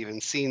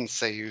even seen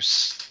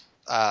Sayus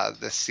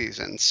this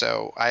season,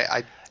 so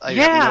I have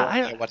no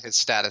idea what his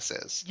status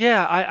is.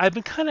 Yeah, I've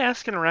been kind of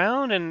asking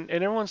around, and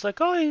everyone's like,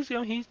 oh,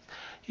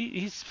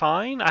 he's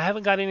fine. I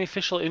haven't got any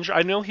official injury.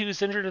 I know he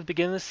was injured at the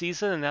beginning of the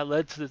season, and that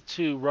led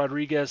to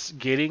Rodriguez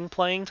getting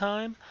playing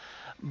time.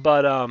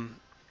 But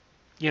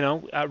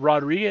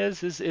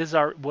Rodriguez has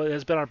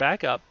been our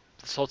backup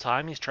this whole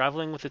time. He's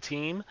traveling with the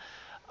team.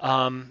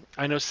 I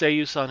know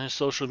Sayus on his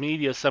social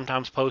media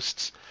sometimes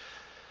posts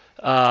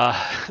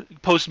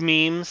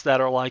memes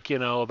that are like,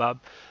 about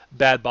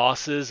bad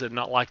bosses and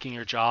not liking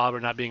your job or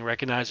not being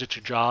recognized at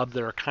your job.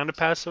 That are kind of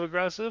passive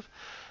aggressive.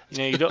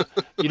 You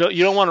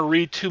don't want to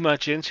read too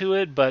much into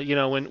it, but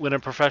when a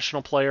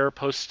professional player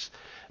posts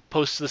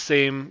the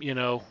same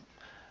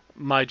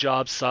my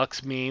job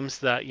sucks memes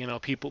that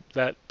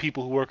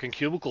people who work in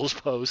cubicles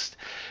post,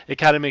 it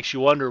kind of makes you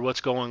wonder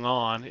what's going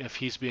on, if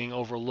he's being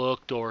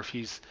overlooked or if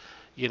he's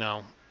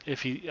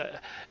if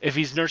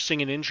he's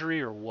nursing an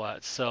injury or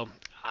what. So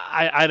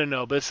I don't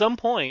know, but at some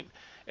point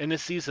in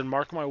this season,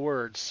 mark my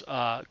words,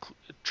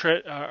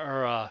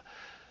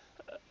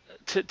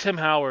 Tim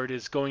Howard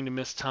is going to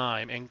miss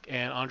time,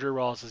 and Andre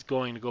Rawls is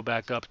going to go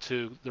back up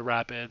to the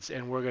Rapids,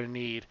 and we're going to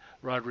need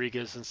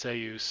Rodriguez and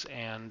Sayus,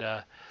 and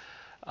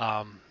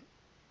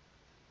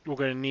we're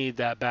going to need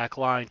that back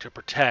line to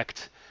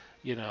protect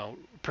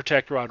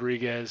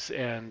Rodriguez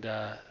and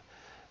a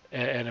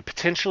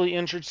potentially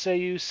injured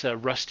Sayus,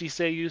 rusty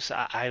Sayus.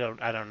 I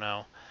don't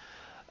know.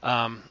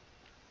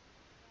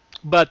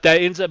 But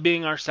that ends up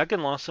being our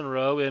second loss in a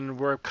row, and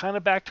we're kind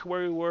of back to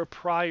where we were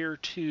prior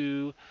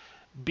to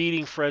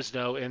beating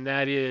Fresno, and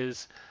that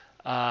is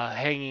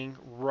hanging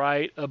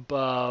right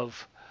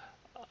above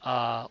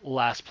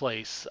last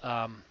place.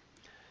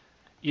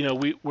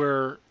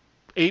 We're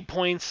 8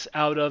 points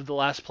out of the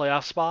last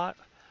playoff spot,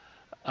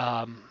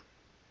 but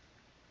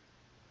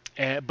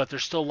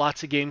there's still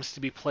lots of games to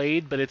be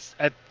played. But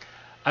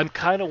I'm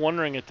kind of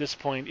wondering at this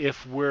point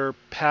if we're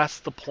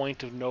past the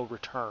point of no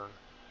return.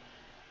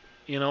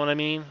 You know what I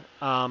mean?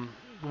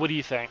 What do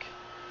you think?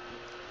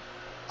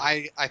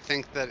 I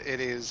think that it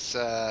is.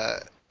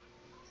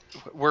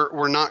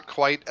 We're not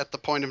quite at the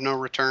point of no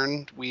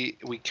return. We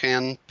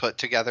can put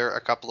together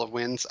a couple of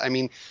wins. I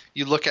mean,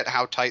 you look at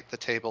how tight the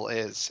table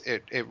is.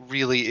 It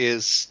really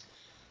is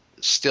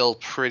still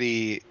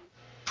pretty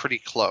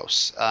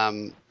close.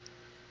 I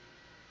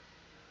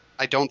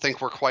don't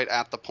think we're quite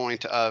at the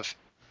point of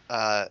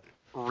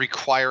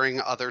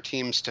requiring other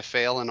teams to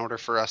fail in order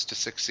for us to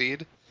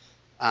succeed.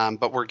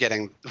 But we're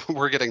getting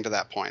to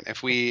that point.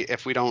 If we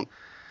don't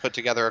put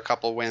together a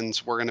couple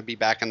wins, we're going to be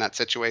back in that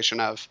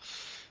situation of,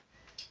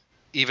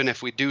 even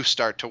if we do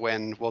start to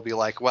win, we'll be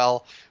like,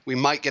 well, we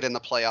might get in the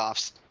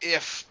playoffs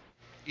if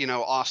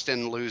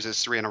Austin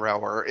loses 3 in a row,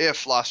 or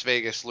if Las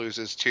Vegas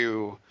loses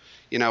 2.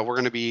 We're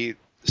going to be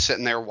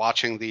sitting there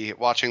watching the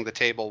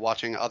table,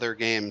 watching other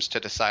games to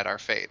decide our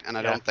fate. And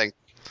I don't think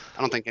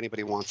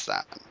anybody wants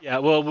that. Yeah,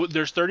 well,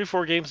 there's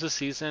 34 games this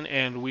season,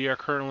 and we are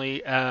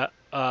currently are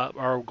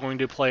going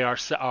to play our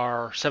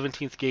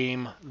 17th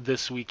game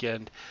this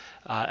weekend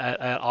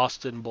at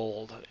Austin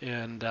Bold,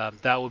 and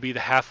that will be the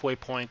halfway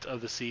point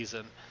of the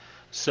season.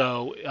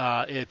 So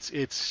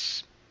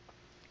it's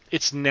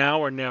now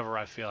or never,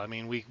 I feel. I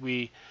mean,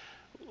 we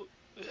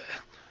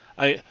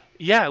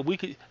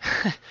could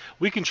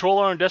we control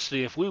our own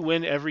destiny. If we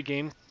win every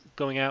game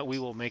going out, we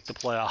will make the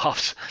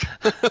playoffs.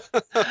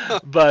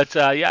 But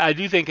I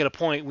do think at a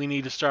point we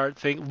need to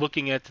start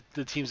looking at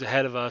the teams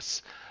ahead of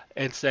us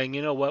and saying,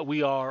 you know what,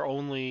 we are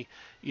only,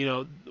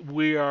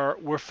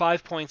 we're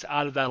 5 points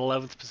out of that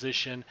 11th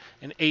position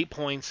and 8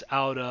 points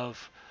out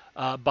of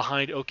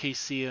behind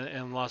OKC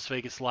and Las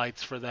Vegas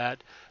Lights for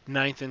that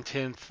 9th and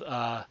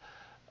 10th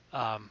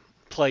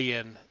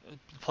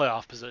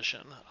playoff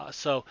position.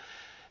 So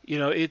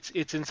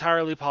it's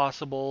entirely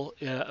possible,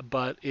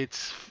 but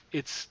it's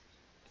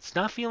it's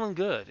not feeling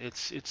good.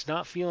 It's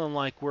not feeling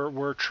like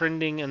we're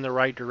trending in the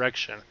right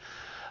direction.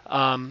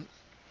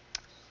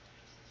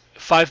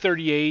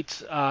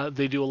 538,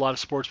 they do a lot of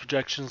sports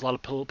projections, a lot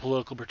of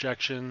political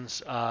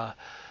projections. I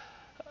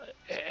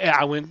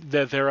went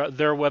their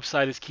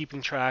website is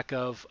keeping track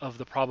of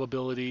the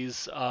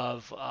probabilities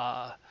of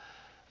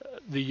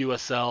the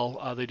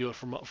USL. They do it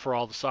for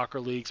all the soccer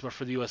leagues, but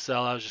for the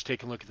USL, I was just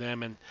taking a look at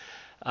them, and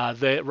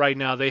right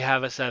now they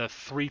have us at a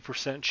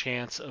 3%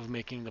 chance of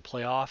making the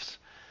playoffs,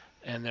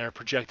 and they're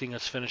projecting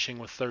us finishing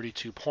with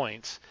 32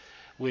 points,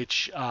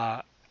 which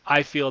I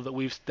feel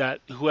that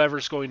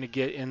whoever's going to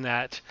get in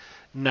that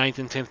 9th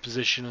and 10th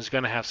position is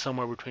going to have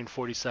somewhere between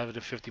 47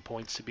 to 50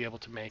 points to be able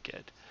to make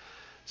it.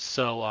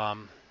 So,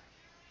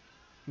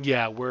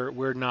 yeah,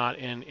 we're not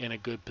in a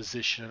good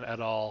position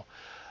at all.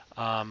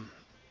 And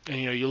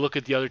you look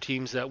at the other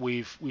teams that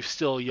we've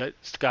still yet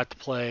got to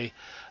play.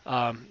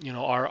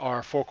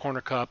 Our Four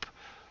Corner Cup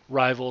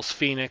rivals,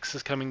 Phoenix,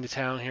 is coming to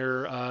town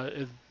here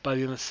by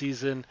the end of the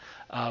season.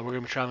 We're going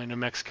to be traveling to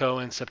Mexico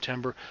in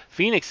September.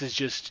 Phoenix is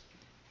just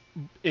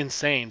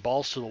insane,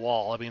 balls to the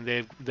wall. I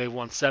mean, they've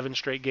won 7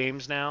 straight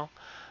games now.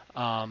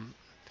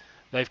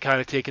 They've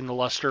kind of taken the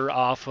luster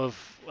off of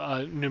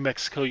New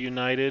Mexico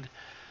United,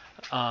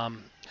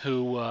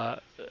 who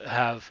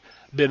have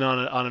been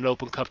on an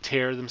Open Cup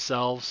tear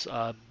themselves,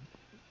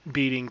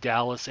 beating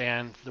Dallas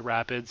and the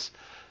Rapids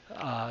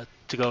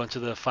to go into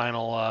the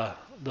final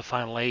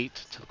 8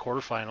 to the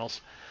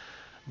quarterfinals.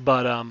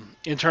 But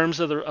in terms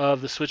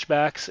of the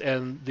Switchbacks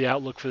and the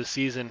outlook for the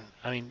season,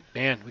 I mean,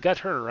 man, we got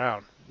to turn it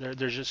around.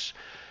 There's just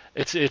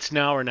it's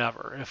now or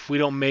never. If we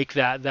don't make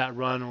that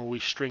run where we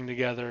string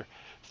together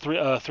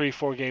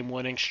 3-4 game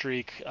winning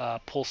streak,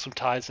 pull some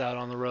ties out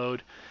on the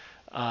road,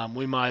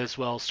 we might as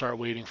well start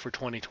waiting for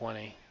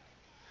 2020.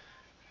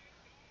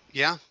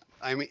 Yeah,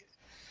 I mean,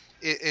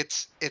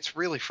 it's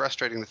really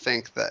frustrating to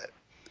think that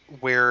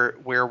where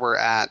we're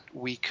at,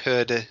 we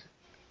could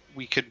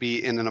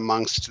be in and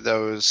amongst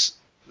those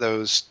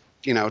 10th,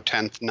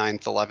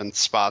 9th, 11th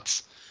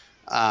spots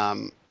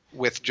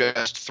with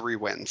just 3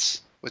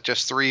 wins. With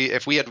just 3,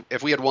 if we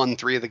had won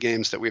 3 of the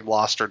games that we've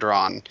lost or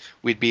drawn,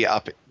 we'd be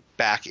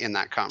back in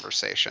that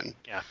conversation.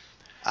 Yeah.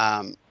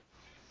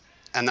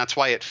 And that's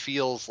why it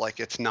feels like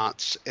it's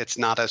not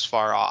as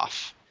far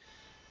off.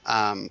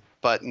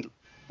 But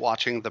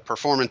watching the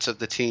performance of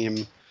the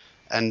team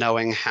and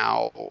knowing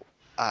how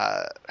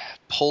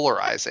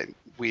polarizing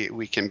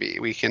we can be,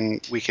 we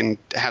can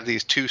have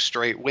these 2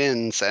 straight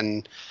wins,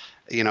 and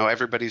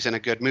everybody's in a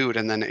good mood,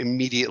 and then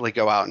immediately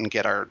go out and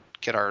get our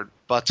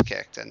butts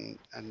kicked, and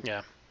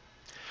yeah.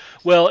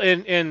 Well,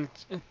 and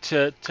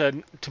to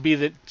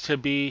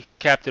be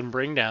Captain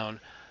Bringdown,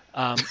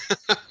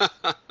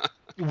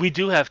 we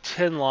do have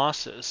 10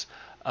 losses.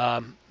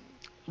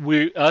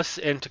 Us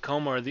and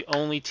Tacoma are the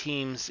only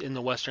teams in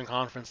the Western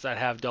Conference that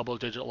have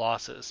double-digit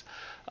losses.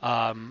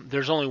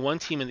 There's only one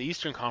team in the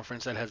Eastern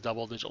Conference that has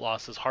double-digit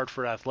losses,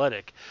 Hartford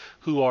Athletic,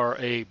 who are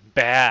a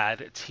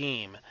bad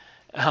team,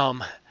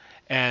 and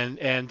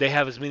they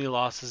have as many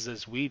losses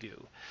as we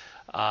do.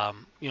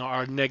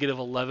 Our negative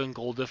 11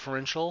 goal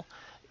differential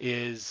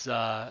is,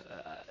 the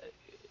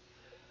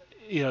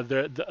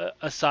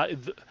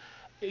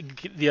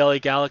LA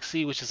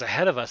Galaxy, which is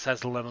ahead of us,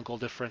 has an 11 goal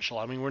differential.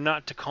 I mean, we're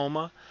not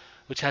Tacoma,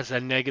 which has a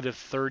negative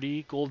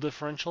 30 goal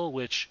differential,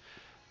 which,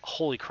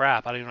 holy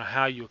crap, I don't even know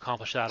how you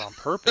accomplish that on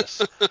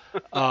purpose.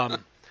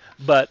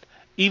 But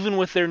even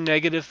with their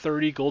negative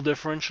 30 goal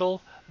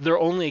differential, they're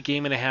only a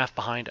game and a half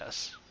behind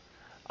us.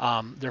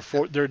 They're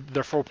 4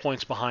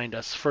 points behind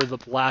us for the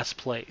last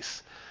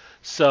place.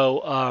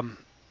 So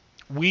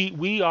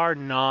we are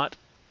not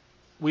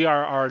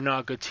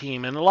a good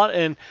team,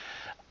 and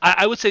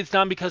I would say it's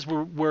not because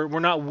we're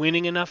not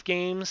winning enough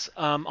games.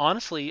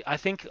 Honestly, I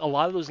think a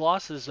lot of those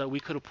losses that we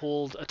could have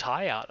pulled a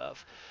tie out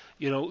of,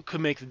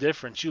 could make the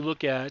difference. You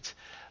look at,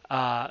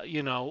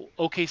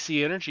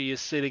 OKC Energy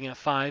is sitting at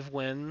 5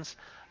 wins.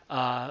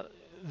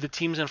 The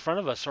teams in front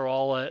of us are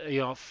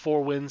all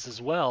 4 wins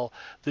as well.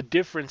 The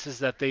difference is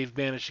that they've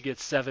managed to get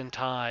 7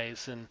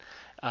 ties, and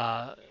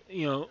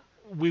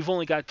we've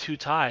only got 2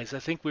 ties. I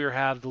think we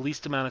have the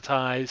least amount of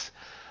ties,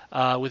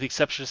 with the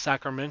exception of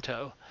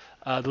Sacramento.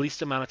 The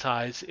least amount of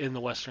ties in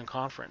the Western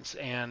Conference,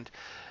 and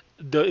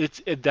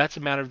that's a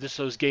matter of just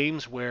those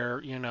games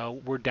where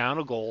we're down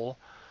a goal,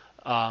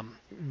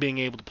 being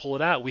able to pull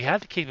it out. We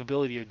have the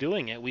capability of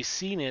doing it. We've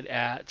seen it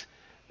at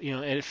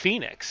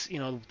Phoenix,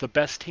 the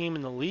best team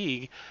in the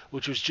league,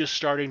 which was just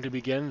starting to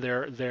begin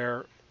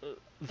their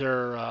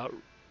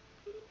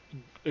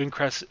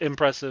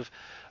impressive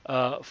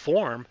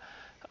form.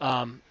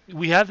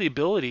 We have the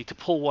ability to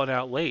pull one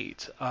out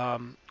late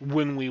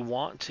when we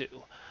want to.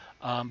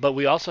 But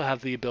we also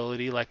have the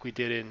ability, like we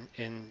did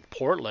in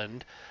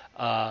Portland,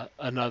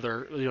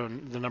 another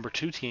the number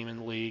 2 team in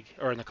the league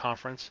or in the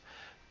conference,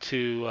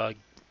 to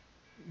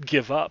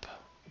give up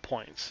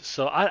points.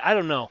 So I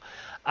don't know.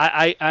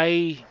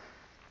 I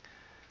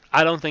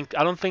don't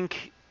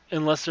think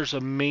unless there's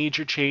a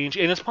major change,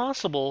 and it's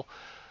possible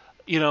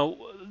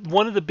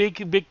one of the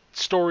big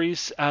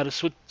stories out of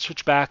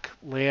Switchback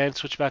land,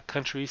 Switchback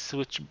country,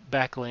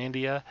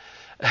 Switchbacklandia,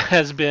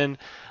 has been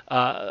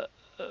the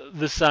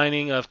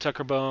signing of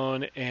Tucker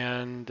Bone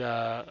and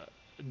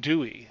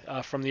Dewey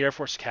from the Air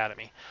Force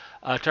Academy.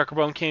 Tucker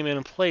Bone came in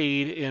and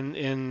played he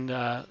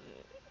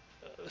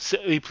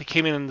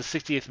came in the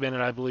 68th minute,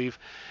 I believe,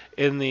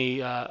 in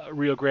the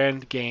Rio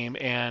Grande game,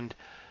 and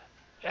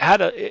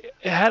had a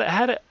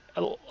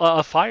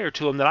fire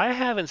to him that I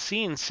haven't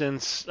seen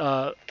since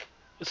Luke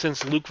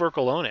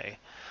Vercolone,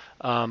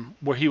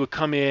 where he would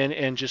come in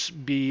and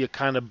just be a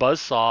kind of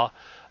buzzsaw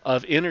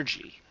of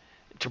energy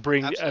to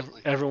bring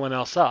everyone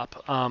else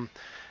up.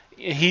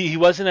 He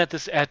wasn't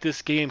at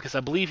this game because I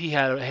believe he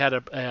had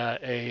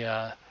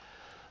a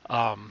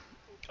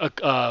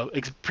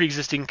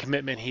pre-existing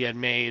commitment he had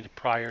made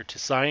prior to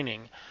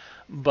signing.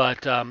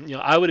 But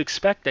I would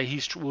expect that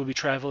he will be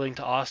traveling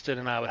to Austin,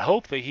 and I would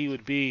hope that he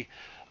would be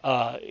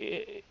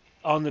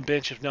on the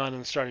bench, if not in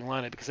the starting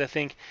lineup, because I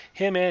think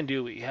him and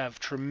Dewey have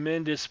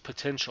tremendous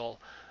potential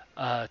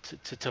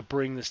to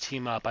bring this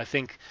team up. I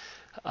think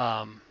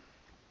I'm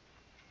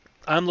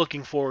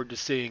looking forward to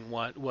seeing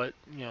what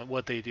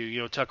they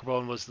do. Tucker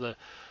Bone was the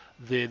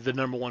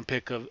number one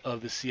pick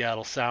of the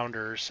Seattle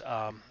Sounders.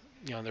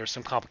 There's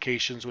some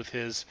complications with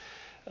his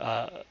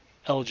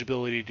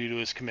eligibility due to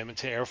his commitment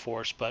to Air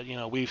Force, but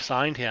we've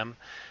signed him.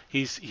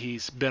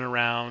 He's been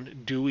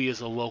around. Dewey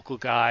is a local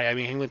guy. I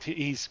mean,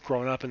 he's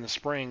grown up in the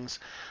Springs.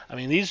 I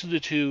mean, these are the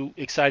two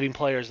exciting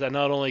players that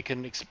not only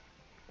can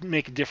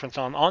make a difference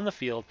on the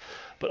field,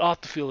 but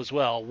off the field as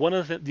well. One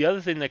of the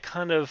other thing that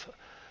kind of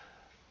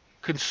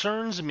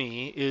concerns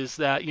me is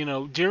that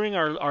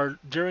during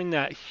during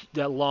that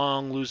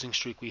long losing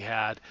streak we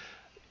had,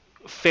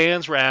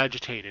 fans were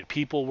agitated.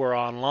 People were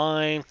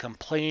online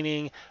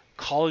complaining,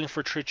 calling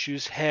for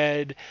Tritchu's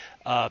head,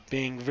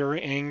 being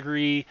very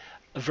angry,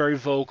 very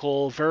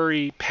vocal,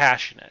 very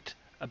passionate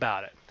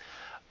about it.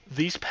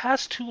 These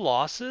past two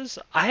losses,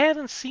 I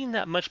haven't seen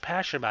that much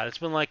passion about it. It's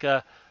been like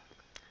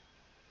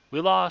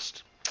we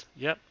lost.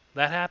 Yep,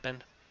 that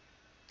happened.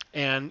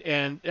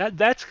 And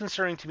that's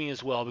concerning to me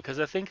as well, because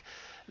I think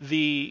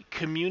the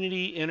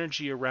community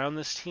energy around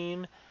this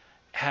team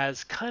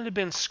has kind of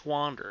been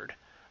squandered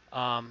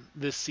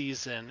this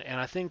season, and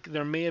I think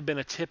there may have been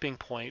a tipping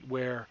point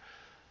where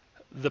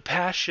the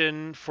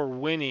passion for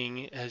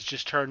winning has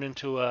just turned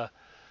into I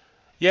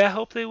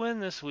hope they win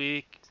this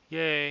week,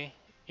 yay,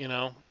 you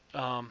know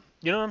what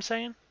I'm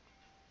saying?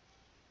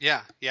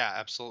 Yeah,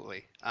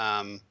 absolutely.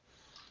 I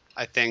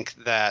think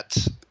that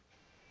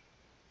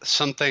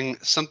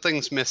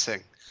something's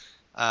missing.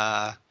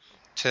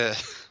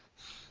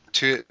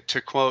 To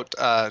quote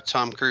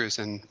Tom Cruise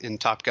in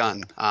Top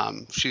Gun,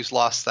 she's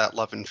lost that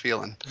love and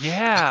feeling.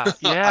 Yeah.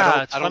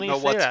 I don't know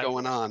what's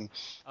going on.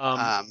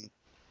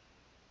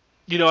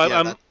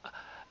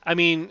 I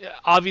mean,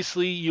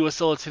 obviously,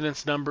 USL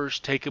attendance numbers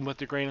taken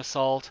with a grain of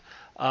salt.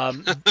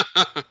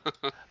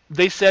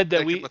 They said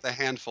that with a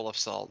handful of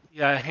salt.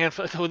 Yeah, a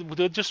handful,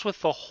 just with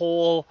the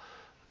whole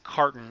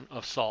carton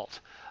of salt.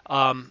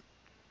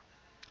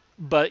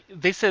 But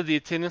they said the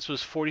attendance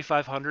was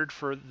 4,500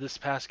 for this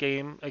past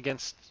game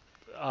against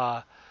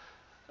the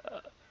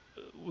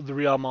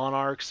Real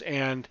Monarchs,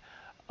 and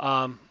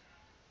I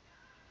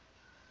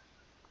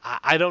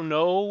don't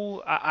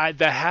know.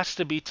 That has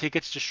to be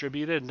tickets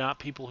distributed, not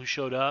people who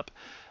showed up,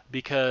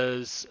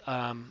 because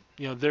I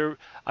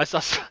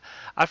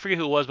forget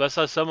who it was, but I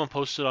saw someone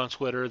posted on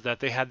Twitter that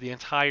they had the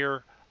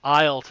entire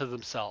aisle to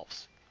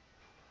themselves,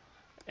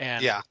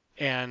 and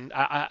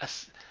I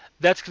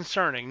that's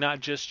concerning. Not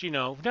just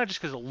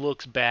because it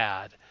looks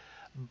bad,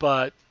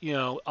 but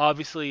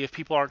obviously if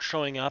people aren't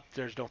showing up,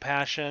 there's no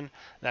passion.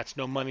 That's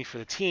no money for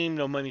the team,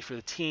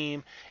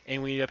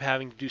 and we end up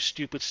having to do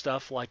stupid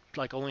stuff like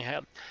only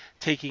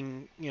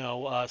taking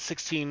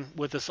 16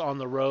 with us on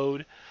the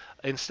road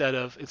instead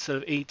of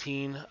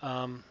 18.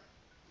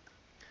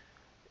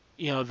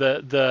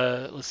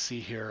 Let's see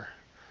here.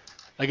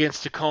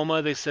 Against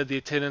Tacoma, they said the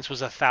attendance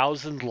was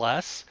 1,000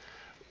 less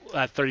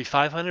at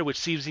 3,500, which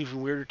seems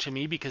even weirder to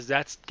me because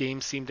that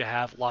game seemed to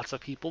have lots of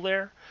people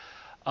there.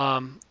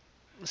 So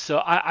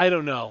I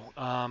don't know.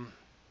 I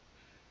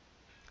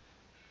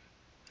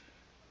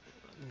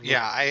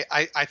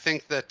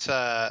think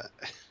that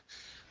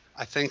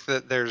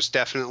there's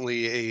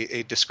definitely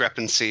a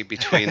discrepancy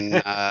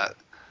between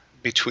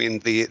between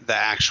the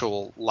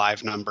actual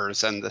live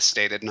numbers and the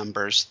stated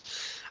numbers.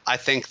 I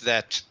think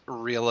that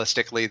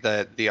realistically,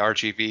 the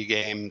RGV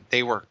game,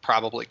 they were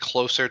probably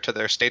closer to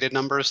their stated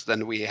numbers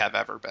than we have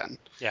ever been.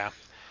 Yeah.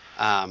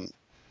 I'm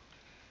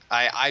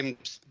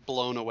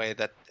blown away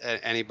that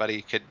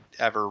anybody could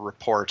ever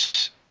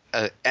report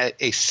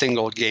a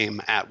single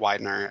game at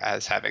Widener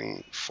as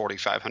having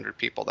 4,500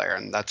 people there,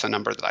 and that's a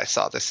number that I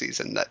saw this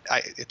season.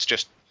 It's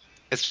just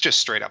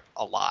straight up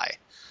a lie.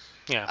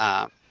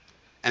 Yeah.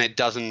 And it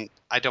doesn't.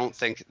 I don't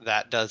think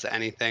that does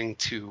anything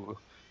to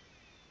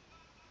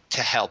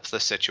help the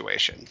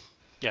situation.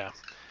 Yeah.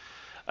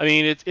 I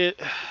mean,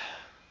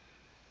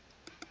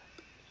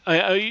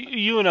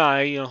 You and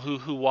I,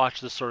 who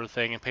watch this sort of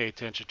thing and pay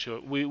attention to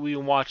it, we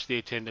watch the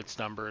attendance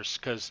numbers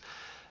because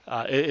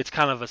it's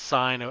kind of a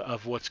sign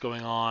of what's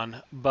going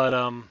on.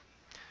 But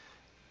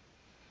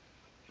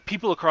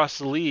people across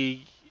the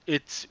league,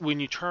 it's when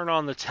you turn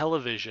on the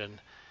television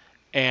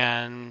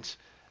and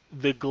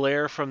the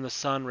glare from the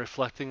sun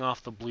reflecting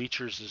off the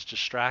bleachers is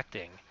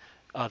distracting,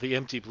 the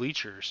empty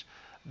bleachers.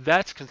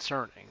 That's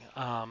concerning.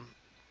 I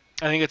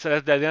think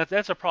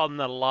that's a problem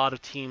that a lot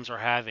of teams are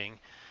having.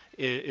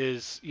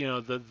 Is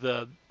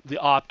the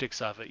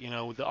optics of it.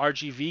 The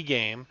RGV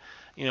game.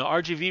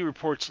 RGV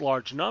reports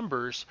large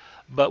numbers,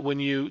 but when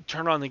you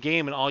turn on the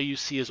game and all you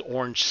see is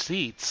orange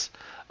seats,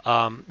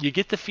 you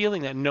get the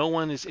feeling that no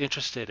one is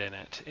interested in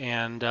it.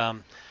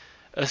 And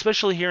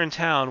especially here in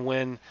town,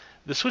 when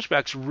the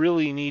Switchbacks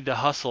really need to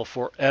hustle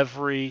for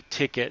every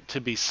ticket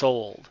to be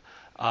sold,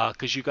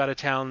 because you got a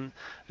town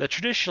that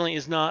traditionally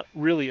is not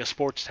really a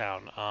sports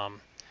town.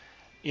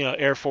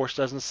 Air Force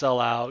doesn't sell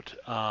out.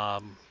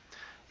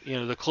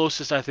 The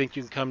closest I think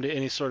you can come to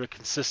any sort of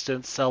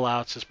consistent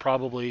sellouts is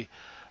probably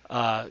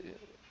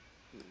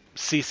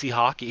CC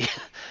Hockey,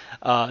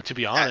 to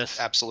be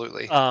honest.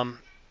 Absolutely.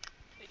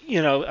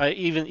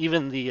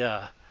 Even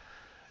the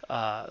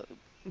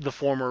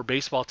former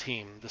baseball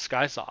team, the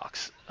Sky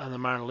Sox, in the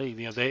minor league,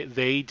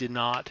 they did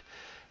not,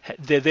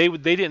 they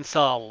didn't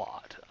sell a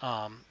lot.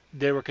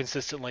 They were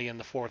consistently in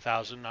the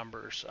 4,000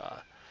 numbers.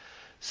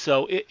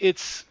 So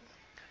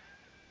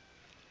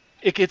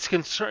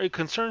it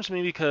concerns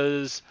me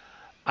because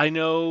I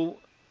know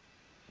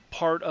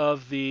part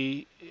of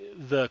the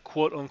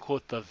quote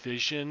unquote the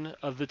vision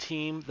of the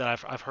team that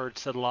I've heard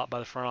said a lot by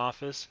the front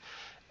office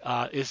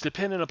is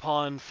dependent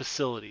upon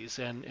facilities.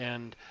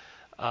 And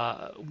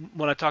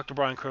when I talked to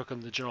Brian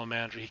Crookham, the general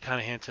manager, he kind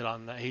of hinted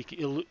on that.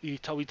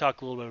 We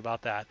talked a little bit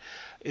about that.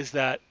 Is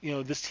that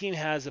this team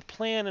has a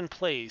plan in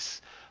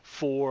place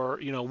for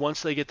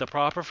once they get the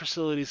proper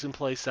facilities in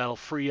place, that'll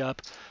free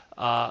up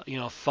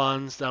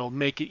funds that'll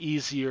make it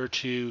easier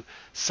to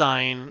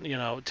sign,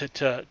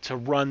 to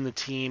run the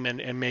team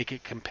and make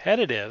it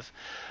competitive.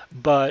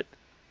 But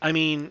I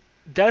mean,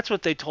 that's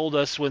what they told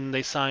us when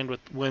they signed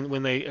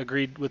when they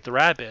agreed with the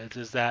Rapids,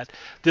 is that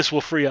this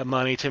will free up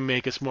money to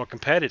make us more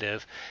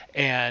competitive.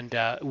 And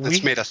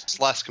it's made us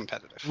less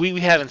competitive. We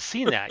haven't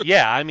seen that.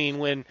 Yeah, I mean,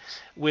 when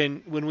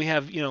we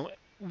have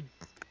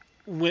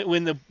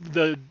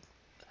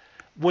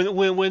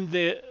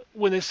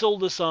when they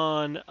sold us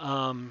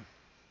on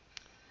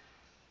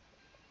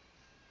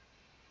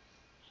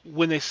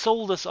when they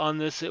sold us on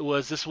this, it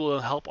was this will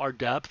help our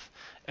depth.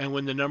 And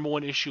when the number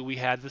one issue we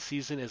had this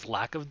season is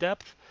lack of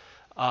depth,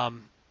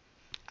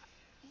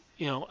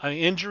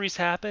 injuries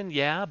happen,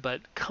 yeah,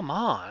 but come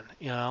on,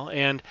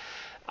 And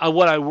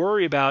what I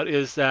worry about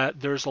is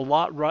that there's a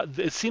lot.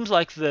 It seems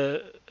like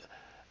the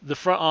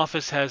front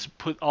office has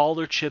put all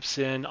their chips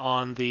in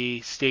on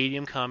the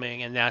stadium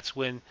coming, and that's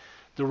when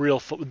the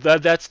real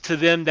that's to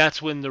them.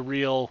 That's when the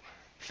real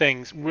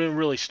things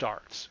really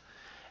starts.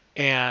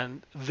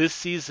 And this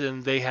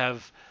season they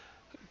have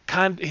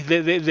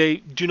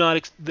they do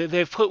not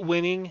they've put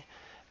winning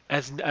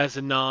as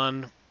a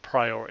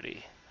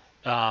non-priority.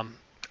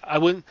 I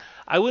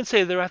wouldn't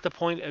say they're at the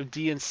point of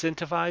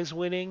de-incentivize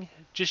winning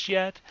just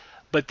yet,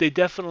 but they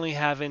definitely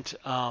haven't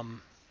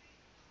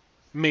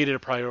made it a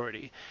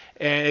priority.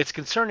 And it's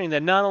concerning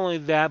that not only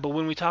that, but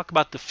when we talk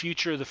about the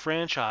future of the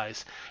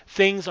franchise,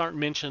 things aren't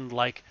mentioned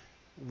like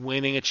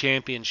winning a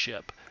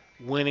championship,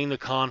 winning the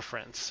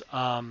conference.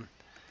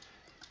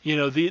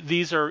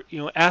 These are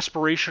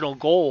aspirational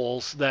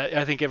goals that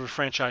I think every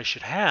franchise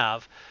should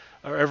have,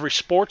 or every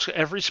sports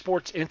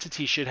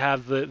entity should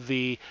have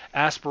the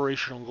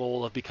aspirational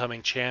goal of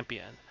becoming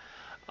champion.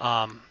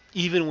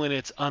 Even when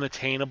it's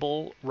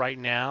unattainable right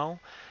now,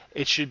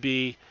 it should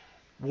be,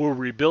 we're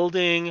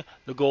rebuilding.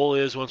 The goal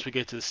is once we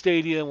get to the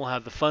stadium, we'll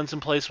have the funds in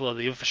place, we'll have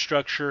the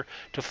infrastructure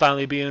to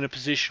finally be in a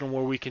position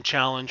where we can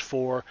challenge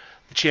for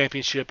the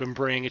championship and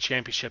bring a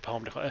championship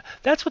home.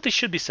 That's what they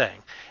should be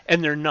saying,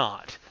 and they're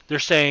not. They're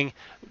saying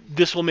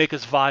this will make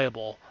us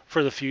viable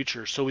for the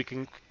future so we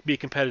can be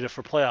competitive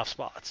for playoff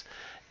spots.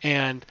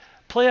 And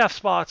playoff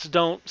spots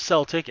don't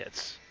sell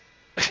tickets.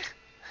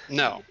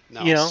 No.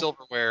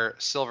 Silverware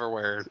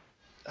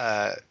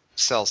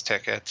sells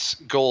tickets.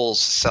 Goals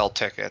sell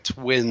tickets.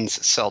 Wins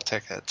sell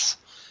tickets.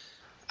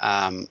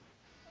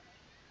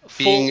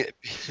 Being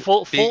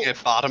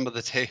at bottom of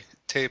the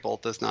table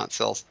does not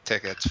sell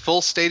tickets.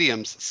 Full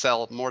stadiums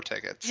sell more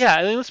tickets. Yeah,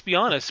 I mean, let's be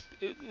honest.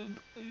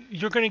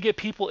 You're going to get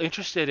people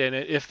interested in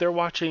it if they're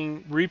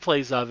watching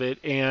replays of it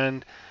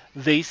and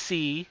they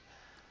see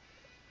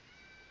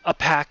a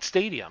packed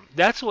stadium.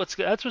 That's what's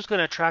going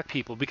to attract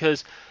people,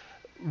 because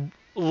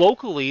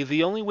locally,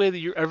 the only way that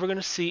you're ever going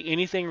to see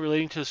anything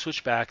relating to the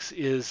Switchbacks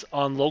is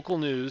on local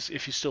news.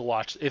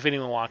 If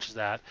anyone watches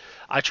that.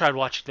 I tried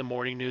watching the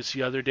morning news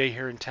the other day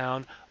here in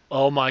town.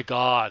 Oh my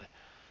God.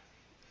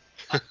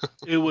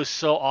 It was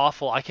so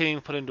awful. I can't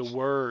even put into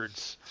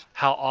words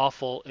how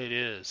awful it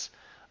is.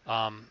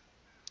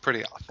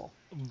 Pretty awful.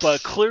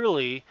 But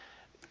clearly,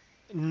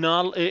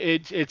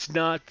 it's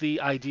not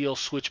the ideal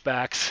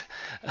switchback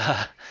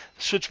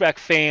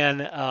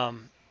fan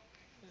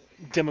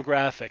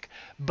demographic.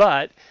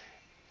 But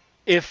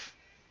if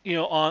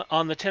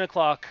on the 10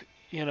 o'clock,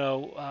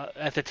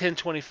 at the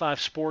 10:25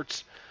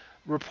 sports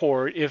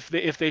report, if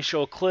they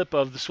show a clip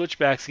of the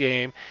Switchbacks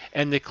game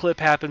and the clip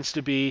happens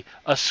to be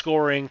us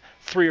scoring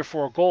 3 or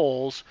 4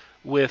 goals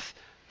with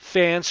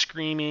fans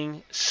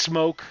screaming,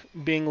 smoke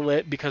being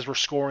lit because we're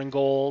scoring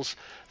goals,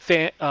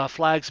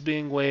 flags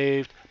being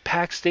waved,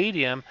 packed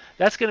stadium,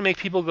 that's going to make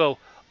people go,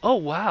 "Oh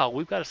wow,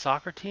 we've got a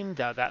soccer team.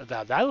 That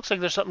looks like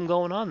there's something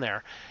going on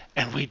there,"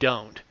 and we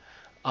don't.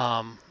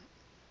 Um,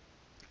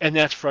 and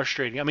that's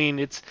frustrating. I mean,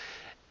 it's.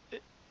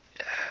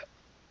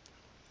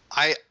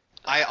 I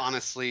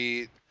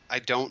honestly I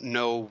don't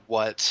know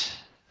what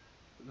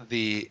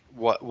the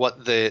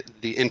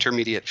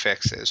intermediate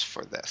fix is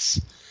for this.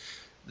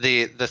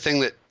 The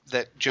thing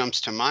that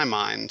jumps to my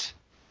mind,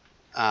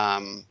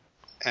 and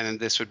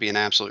this would be an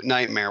absolute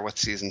nightmare with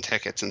season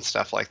tickets and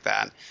stuff like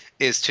that,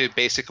 is to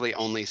basically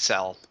only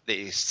sell the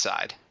east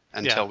side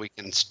until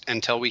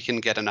we can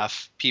get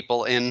enough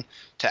people in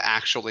to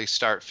actually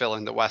start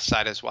filling the west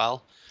side as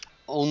well.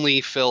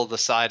 Only fill the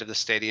side of the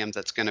stadium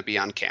that's going to be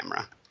on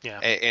camera. Yeah.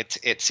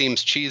 It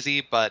seems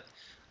cheesy, but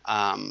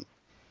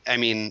I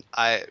mean,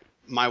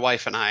 my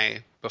wife and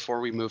I,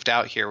 before we moved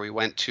out here, we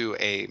went to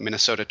a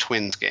Minnesota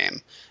Twins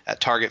game at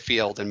Target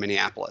Field in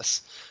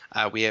Minneapolis.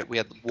 We had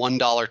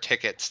 $1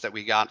 tickets that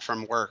we got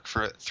from work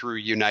through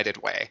United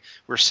Way.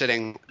 We're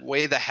sitting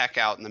way the heck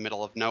out in the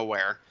middle of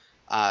nowhere,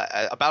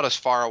 about as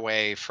far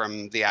away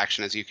from the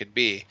action as you could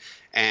be.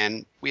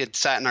 And we had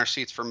sat in our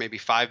seats for maybe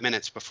 5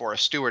 minutes before a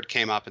steward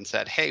came up and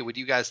said, "Hey, would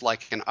you guys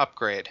like an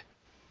upgrade?"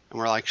 And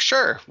we're like,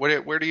 "Sure. Where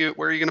are you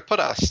going to put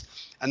us?"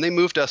 And they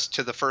moved us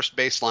to the first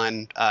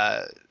baseline,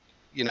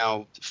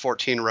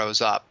 14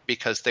 rows up,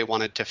 because they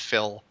wanted to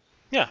fill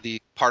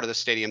the part of the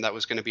stadium that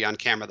was going to be on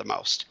camera the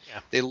most. Yeah.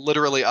 They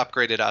literally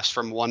upgraded us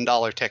from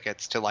 $1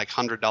 tickets to like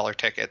 $100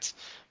 tickets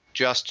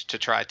just to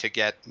try to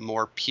get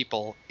more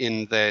people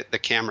in the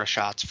camera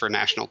shots for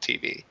national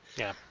TV.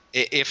 Yeah.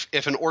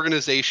 If an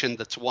organization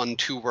that's won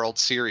 2 World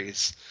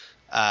Series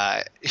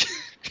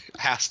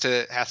has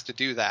to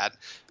do that,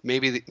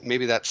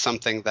 maybe that's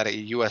something that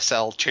a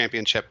USL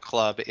championship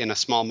club in a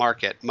small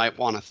market might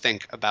want to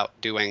think about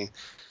doing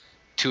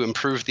to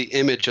improve the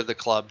image of the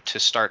club to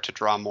start to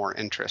draw more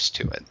interest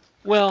to it.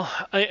 Well,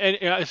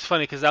 it's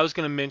funny because I was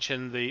going to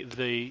mention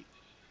the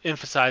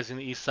emphasizing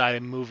the east side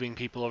and moving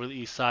people over the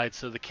east side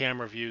so the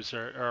camera views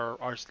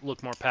are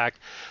look more packed,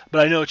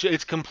 but I know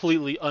it's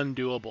completely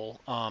undoable.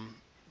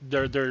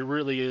 There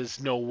really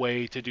is no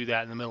way to do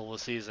that in the middle of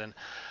the season.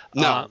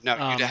 No,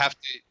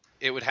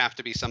 it would have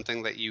to be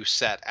something that you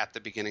set at the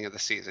beginning of the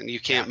season. You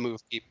can't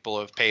move people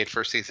who have paid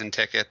for season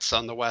tickets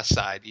on the west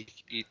side.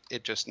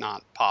 It's just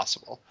not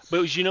possible. But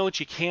what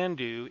you can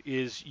do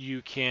is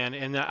you can,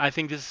 and I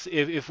think this,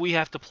 if we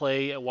have to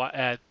play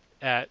at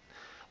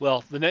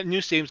well, the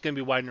new stadium's going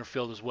to be Widener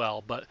Field as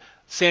well, but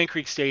Sand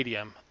Creek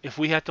Stadium, if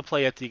we have to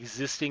play at the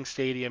existing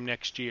stadium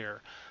next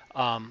year,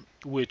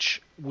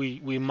 which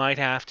we might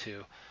have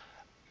to,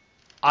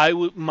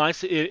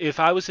 if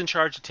I was in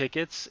charge of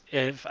tickets,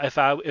 if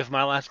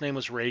my last name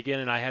was Reagan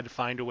and I had to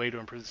find a way to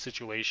improve the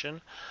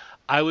situation,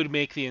 I would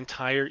make the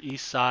entire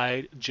east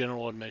side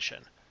general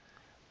admission,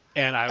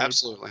 and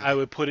I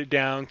would put it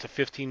down to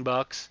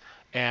 $15,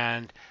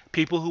 and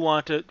people who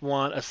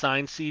want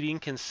assigned seating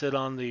can sit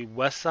on the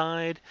west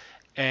side,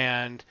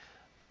 and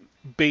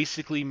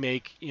basically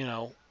make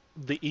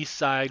the east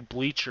side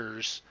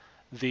bleachers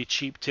the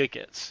cheap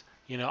tickets.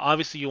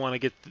 Obviously you want to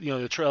get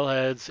the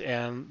trailheads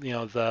and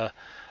the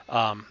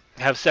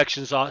have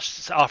sections off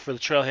for the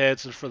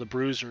trailheads and for the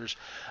bruisers,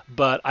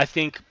 but I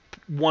think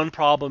one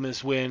problem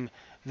is when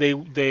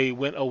they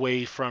went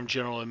away from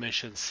general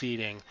admission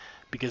seating,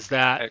 because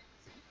that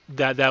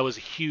was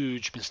a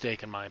huge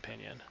mistake in my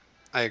opinion.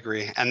 I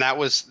agree, and that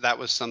was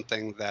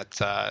something that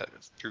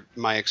through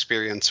my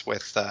experience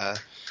with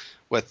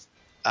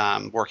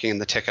working in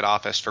the ticket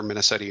office for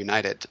Minnesota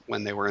United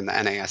when they were in the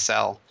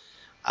NASL,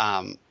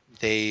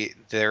 the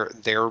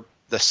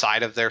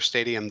side of their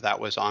stadium that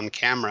was on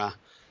camera,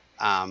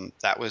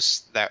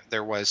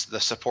 there was the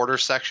supporter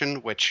section,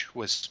 which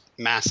was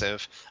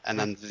massive, and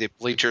then the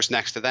bleachers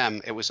next to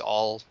them, it was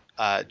all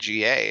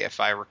GA, if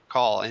I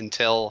recall,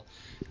 until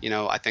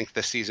I think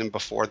the season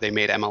before they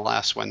made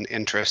MLS, when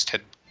interest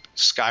had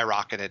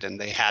skyrocketed and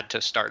they had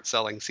to start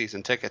selling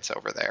season tickets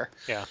over there.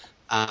 Yeah.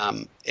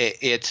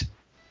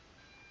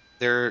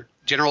 Their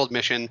general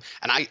admission,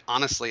 and I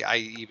honestly,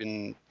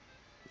 even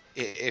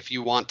if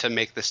you want to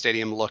make the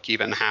stadium look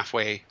even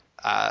halfway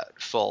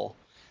full,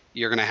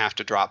 you're going to have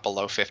to drop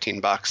below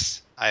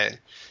 $15. I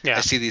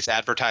see these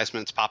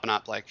advertisements popping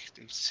up, like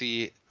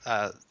see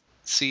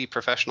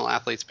professional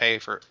athletes play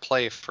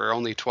for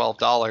only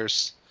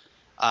 $12.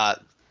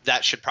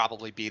 That should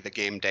probably be the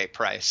game day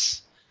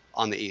price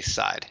on the east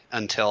side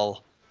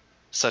until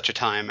such a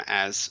time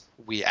as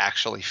we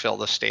actually fill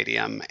the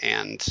stadium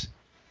and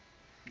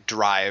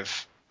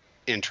drive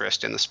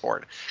interest in the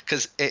sport.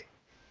 Because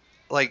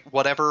like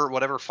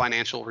whatever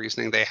financial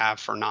reasoning they have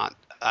for not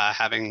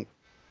having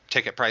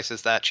ticket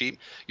prices that cheap,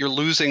 you're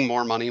losing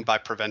more money by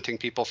preventing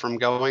people from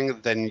going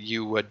than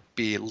you would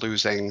be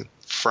losing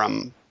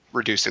from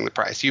reducing the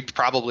price. You'd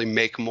probably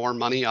make more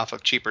money off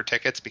of cheaper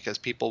tickets because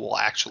people will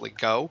actually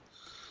go.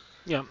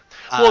 Yeah.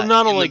 Well,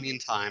 not in only the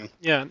meantime.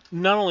 Yeah,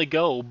 not only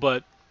go,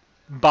 but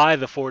buy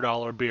the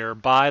 $4 beer,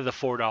 buy the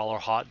 $4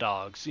 hot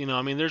dogs. You know,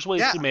 I mean, there's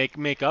ways to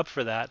make up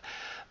for that.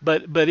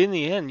 But in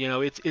the end, you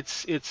know,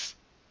 it's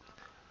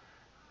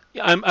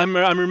I'm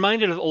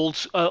reminded of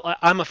old.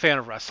 I'm a fan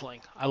of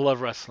wrestling. I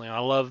love wrestling. I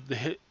love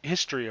the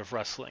history of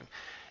wrestling.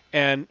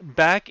 And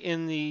back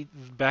in the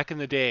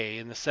day,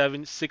 in the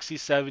 60s,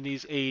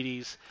 70s,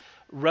 80s,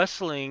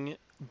 wrestling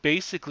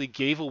basically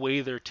gave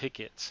away their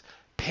tickets,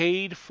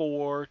 paid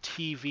for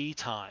TV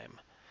time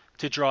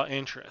to draw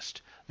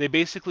interest. They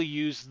basically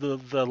used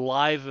the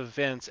live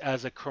events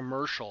as a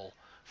commercial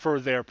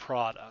for their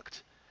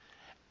product.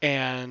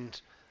 And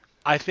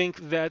I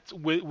think that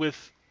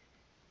with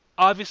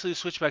obviously the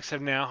Switchbacks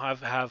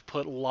have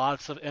put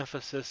lots of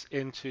emphasis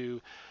into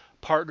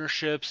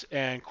partnerships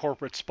and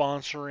corporate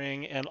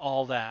sponsoring and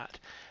all that,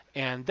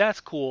 and that's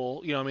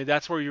cool. You know, I mean,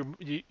 that's where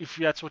if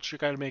that's what you're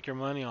got to make your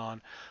money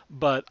on.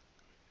 But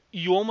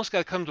you almost got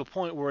to come to a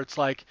point where it's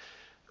like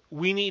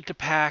we need to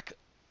pack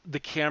the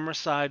camera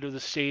side of the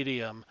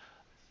stadium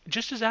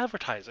just as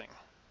advertising,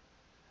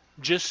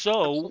 just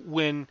so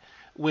when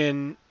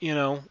you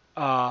know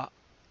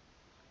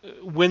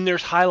when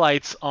there's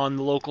highlights on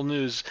the local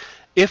news,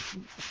 if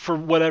for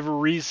whatever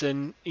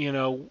reason, you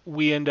know,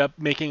 we end up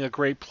making a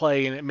great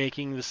play and it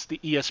making this the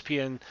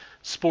ESPN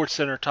Sports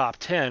Center top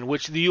 10,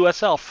 which the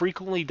USL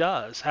frequently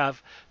does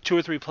have 2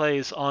 or 3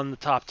 plays on the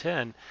top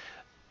 10,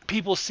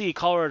 people see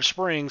Colorado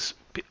Springs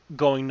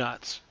going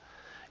nuts,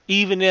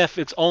 even if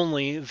it's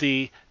only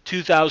the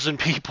 2,000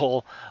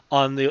 people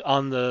on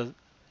the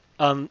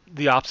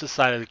opposite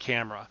side of the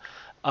camera.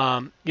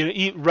 You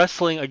know,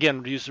 wrestling,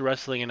 again, to use the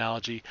wrestling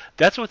analogy,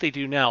 that's what they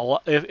do now.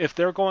 If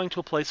they're going to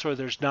a place where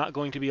there's not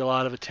going to be a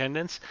lot of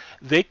attendance,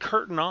 they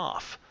curtain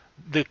off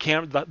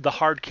the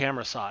hard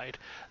camera side,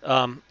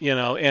 you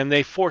know, and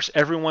they force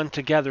everyone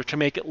together to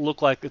make it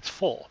look like it's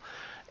full.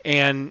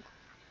 And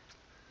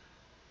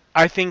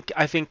I think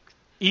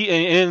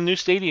in a new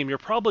stadium, you're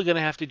probably going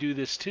to have to do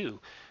this too,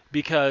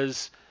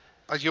 because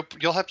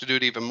you'll have to do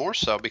it even more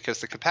so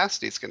because the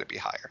capacity is going to be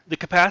higher. The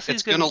capacity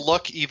is going to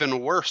look even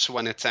worse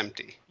when it's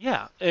empty.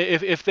 Yeah,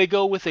 if they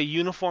go with a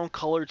uniform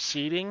colored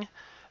seating,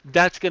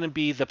 that's going to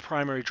be the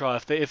primary draw.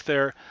 If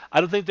they're,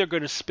 I don't think they're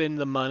going to spend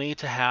the money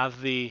to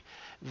have the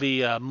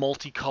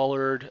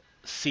multicolored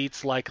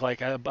seats like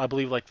I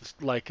believe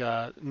like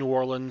New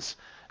Orleans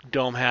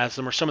Dome has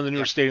them, or some of the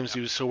newer stadiums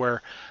do. So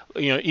where,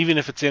 you know, even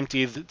if it's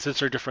empty, since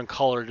they're different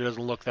colored, it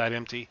doesn't look that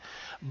empty.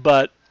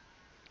 But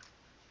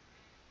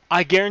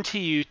I guarantee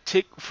you,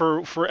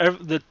 for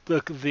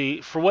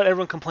what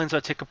everyone complains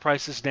about ticket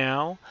prices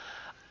now,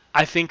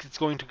 I think it's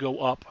going to go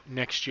up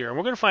next year. And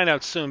we're going to find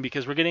out soon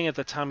because we're getting at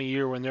the time of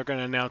year when they're going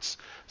to announce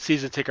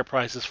season ticket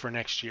prices for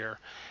next year.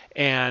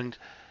 And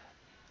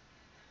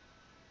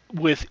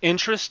with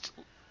interest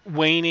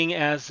waning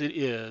as it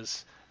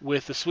is,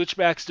 with the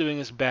Switchbacks doing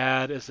as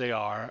bad as they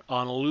are,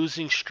 on a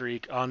losing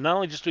streak, on not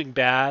only just doing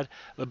bad,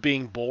 but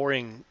being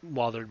boring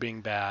while they're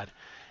being bad,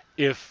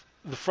 if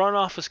the front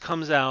office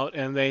comes out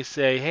and they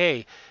say,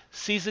 hey,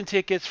 season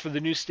tickets for the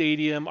new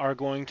stadium are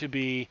going to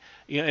be,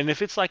 you know, and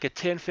if it's like a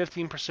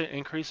 10-15%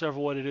 increase over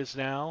what it is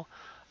now,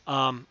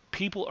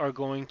 people are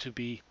going to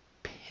be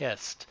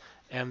pissed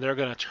and they're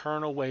going to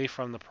turn away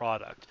from the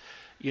product.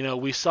 You know,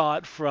 we saw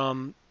it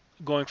from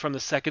going from the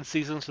second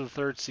season to the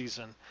third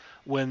season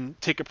when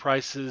ticket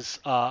prices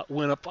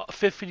went up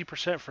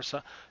 50%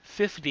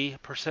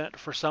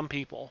 for some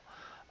people.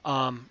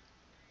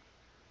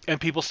 And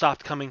people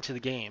stopped coming to the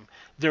game.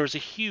 There was a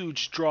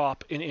huge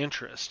drop in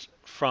interest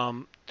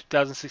from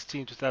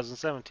 2016 to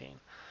 2017.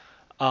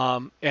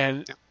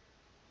 And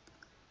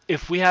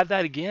if we have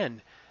that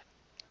again,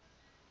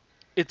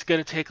 it's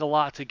going to take a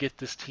lot to get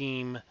this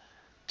team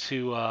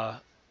to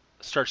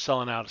start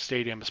selling out a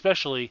stadium,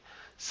 especially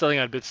selling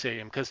out a big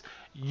stadium, because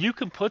you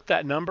can put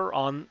that number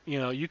on, you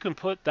know, you can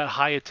put that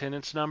high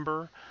attendance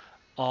number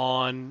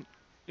on,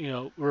 you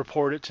know,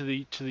 report it to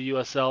the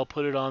USL,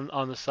 put it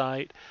on the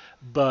site,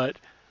 but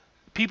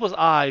people's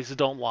eyes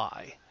don't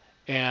lie.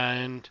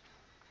 And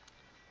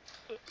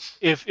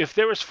if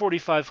there was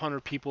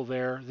 4,500 people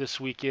there this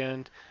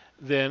weekend,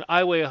 then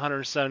I weigh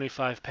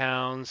 175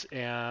 pounds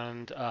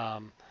and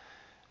I'm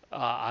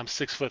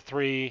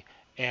 6'3"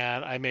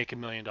 and I make $1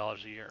 million a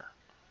year.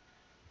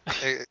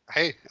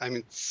 Hey, I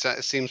mean,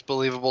 it seems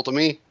believable to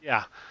me.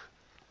 Yeah.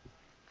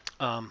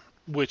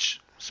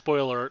 Which,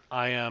 spoiler alert,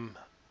 I am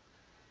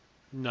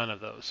none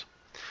of those.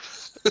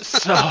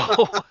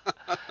 So,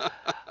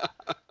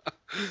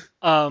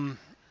 God,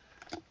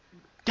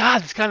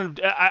 it's kind of.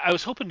 I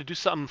was hoping to do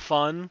something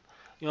fun,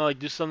 you know, like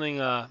do something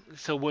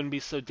so it wouldn't be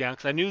so down.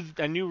 Because I knew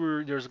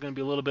there was going to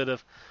be a little bit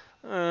of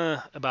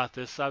about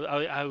this.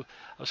 I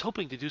was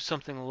hoping to do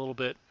something a little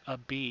bit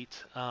upbeat.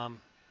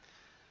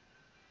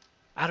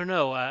 I don't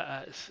know.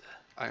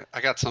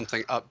 I got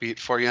something upbeat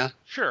for you.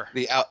 Sure.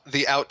 The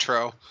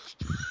outro.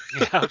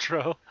 The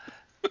outro.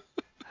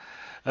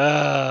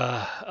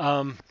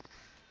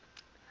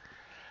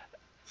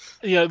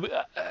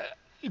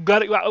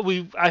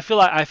 I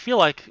feel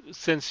like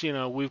since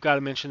we've got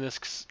to mention this,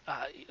 'cause,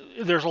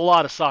 there's a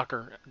lot of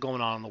soccer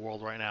going on in the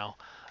world right now.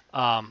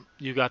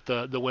 You got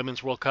the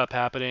Women's World Cup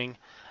happening,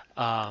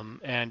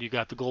 and you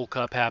got the Gold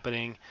Cup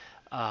happening,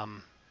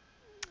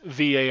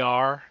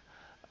 VAR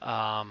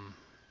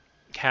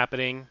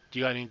happening. Do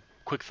you got any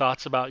quick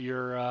thoughts about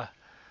your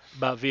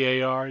about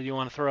VAR you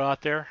want to throw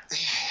out there?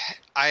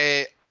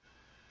 I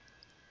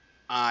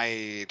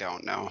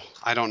don't know.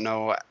 I don't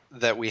know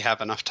that we have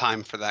enough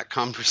time for that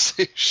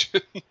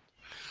conversation.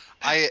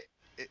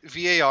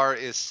 VAR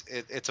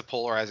it's a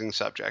polarizing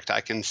subject.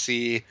 I can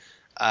see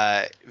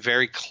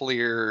very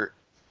clear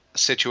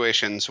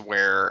situations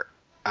where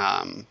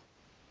I'd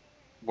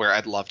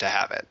love to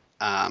have it.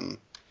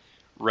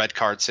 Red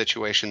card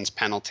situations,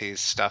 penalties,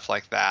 stuff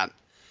like that.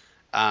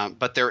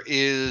 But there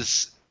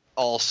is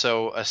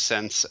also a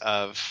sense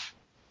of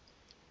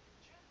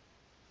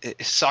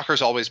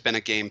soccer's always been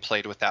a game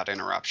played without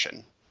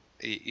interruption.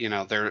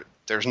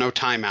 There's no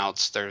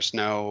timeouts. There's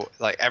no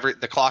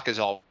the clock is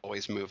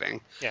always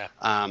moving. Yeah.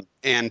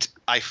 And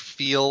I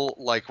feel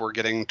like we're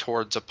getting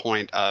towards a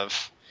point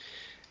of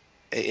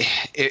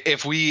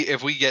if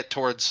we get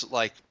towards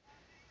like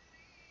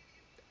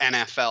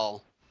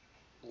NFL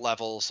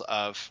levels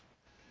of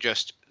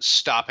just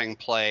stopping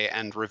play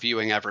and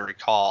reviewing every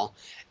call,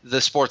 the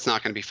sport's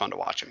not going to be fun to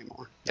watch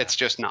anymore. Yeah. It's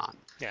just not.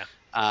 Yeah.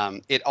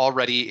 It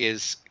already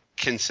is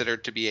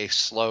considered to be a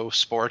slow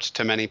sport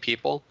to many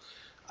people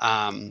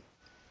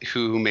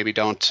who maybe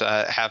don't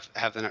have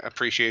an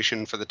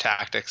appreciation for the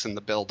tactics and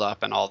the build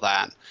up and all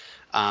that.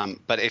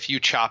 But if you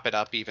chop it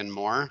up even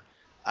more,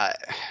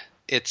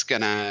 it's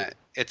gonna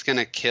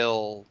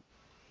kill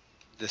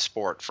the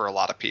sport for a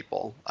lot of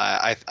people.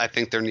 I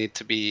think there need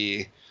to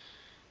be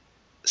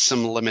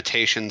some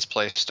limitations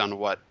placed on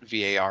what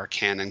VAR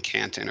can and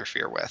can't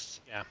interfere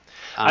with. Yeah.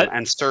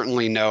 And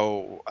certainly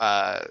no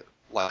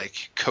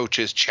like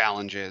coaches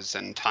challenges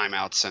and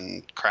timeouts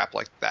and crap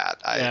like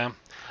that.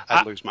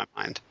 I'd lose my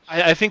mind.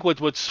 I think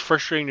what's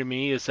frustrating to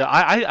me is that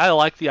I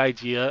like the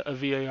idea of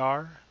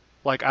VAR.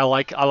 Like I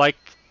like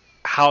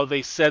how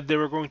they said they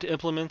were going to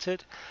implement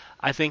it.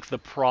 I think the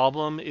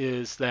problem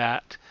is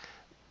that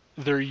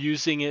they're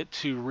using it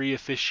to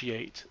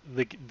re-officiate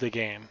the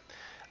game.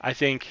 I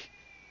think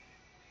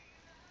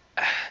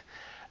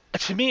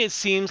to me it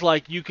seems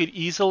like you could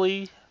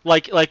easily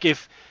like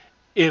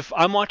if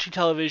I'm watching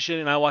television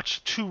and I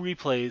watch 2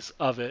 replays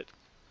of it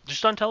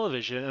just on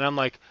television and I'm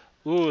like,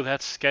 ooh,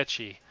 that's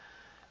sketchy.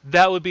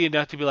 That would be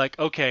enough to be like,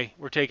 okay,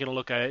 we're taking a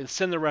look at it and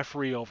send the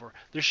referee over.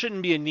 There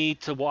shouldn't be a need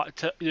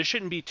there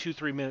shouldn't be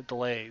 2-3 minute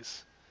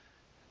delays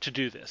to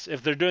do this.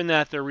 If they're doing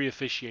that, they're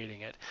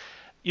re-officiating it.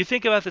 You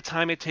think about the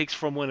time it takes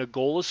from when a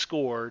goal is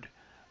scored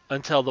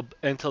until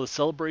the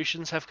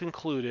celebrations have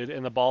concluded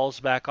and the ball's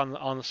back on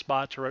the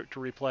spot to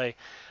replay.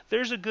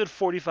 There's a good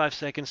 45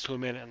 seconds to a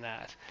minute in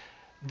that.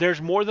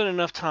 There's more than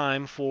enough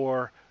time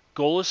for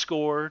goal is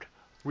scored,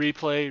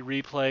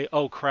 replay.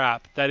 Oh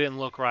crap, that didn't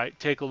look right.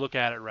 Take a look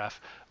at it,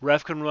 ref.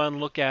 Ref can run,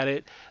 look at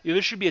it.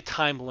 There should be a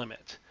time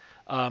limit.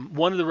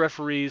 One of the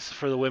referees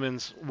for the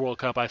Women's World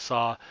Cup I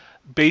saw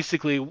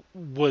basically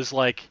was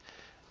like,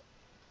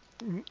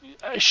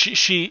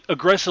 she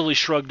aggressively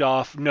shrugged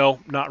off, no,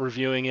 not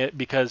reviewing it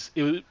because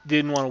it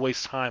didn't want to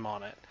waste time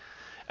on it.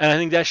 And I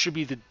think that should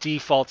be the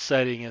default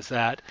setting, is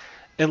that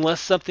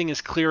unless something is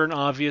clear and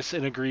obvious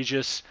and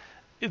egregious,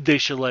 they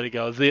should let it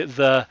go.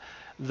 Their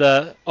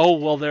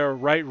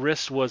right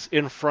wrist was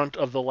in front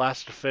of the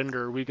last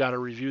defender. We got to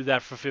review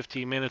that for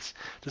 15 minutes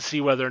to see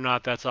whether or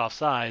not that's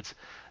offsides.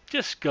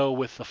 Just go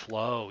with the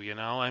flow,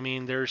 I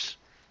mean,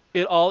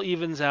 it all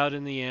evens out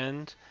in the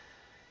end,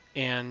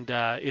 and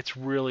it's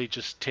really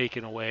just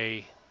taken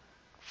away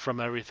from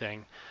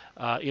everything.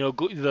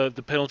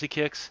 The penalty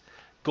kicks,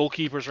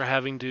 goalkeepers are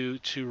having to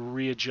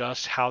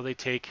readjust how they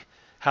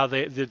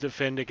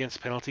defend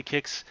against penalty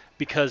kicks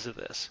because of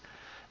this.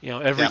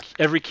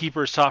 Every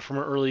keeper is taught from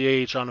an early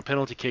age on a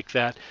penalty kick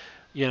that,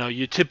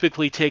 you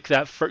typically take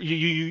that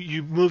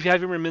you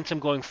have your momentum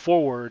going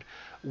forward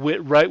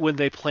right when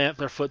they plant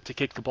their foot to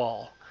kick the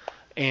ball,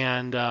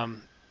 and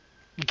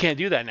you can't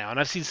do that now. And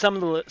I've seen some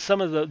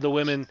of the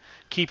women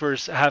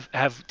keepers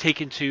have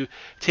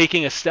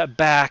taking a step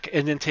back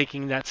and then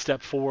taking that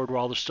step forward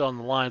while they're still on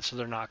the line, so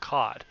they're not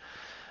caught.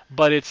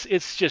 But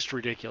it's just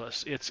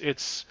ridiculous.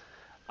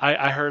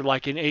 I heard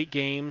like in 8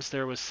 games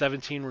there was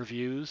 17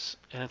 reviews,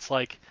 and it's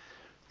like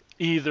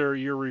either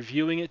you're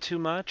reviewing it too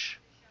much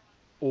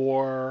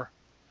or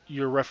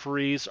your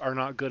referees are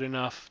not good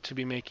enough to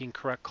be making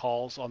correct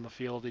calls on the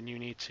field, and you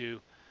need to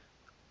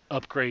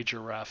upgrade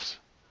your refs.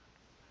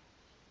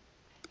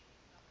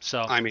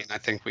 So I mean, I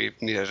think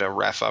we've needed a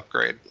ref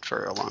upgrade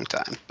for a long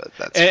time, but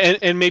that's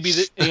and maybe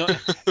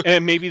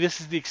and maybe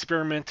this is the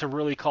experiment to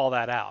really call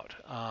that out.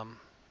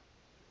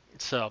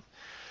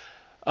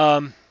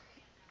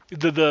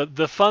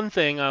 The fun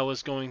thing I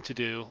was going to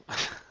do,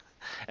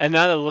 And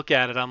now that I look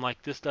at it, I'm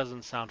like, this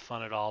doesn't sound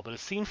fun at all. But it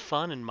seemed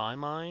fun in my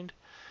mind.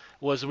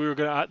 Was we were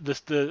gonna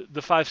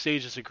the 5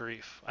 stages of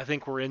grief. I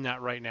think we're in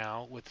that right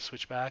now with the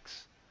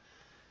switchbacks,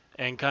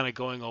 and kind of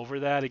going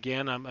over that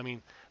again. I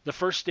mean, the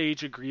first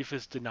stage of grief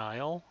is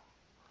denial,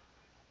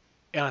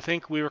 and I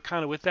think we were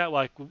kind of with that,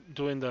 like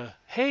doing the,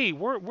 hey,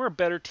 we're a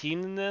better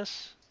team than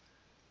this,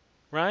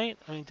 right?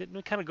 I mean, didn't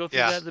we kind of go through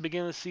that at the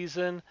beginning of the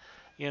season?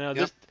 You know,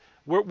 this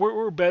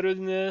we're better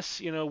than this.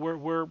 You know,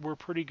 we're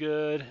pretty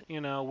good. You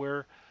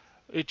know,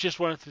 it just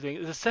one of the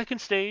things. The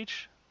second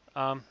stage,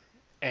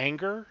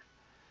 anger,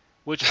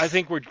 which I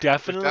think we're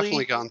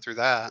definitely gone through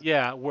that.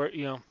 Yeah, what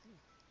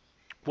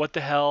the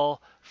hell?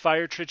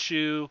 Fire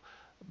Trichu,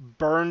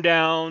 burn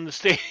down the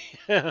stage,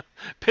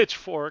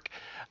 pitchfork.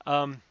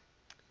 The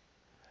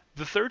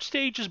third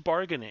stage is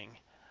bargaining.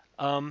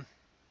 I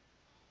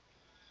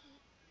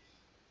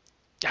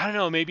don't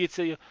know. Maybe it's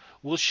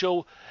we'll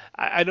show.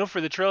 I know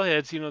for the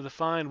trailheads, the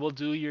fine. We'll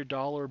do your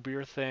dollar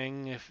beer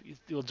thing. If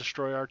you'll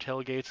destroy our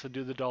tailgates, we'll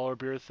do the dollar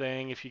beer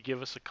thing. If you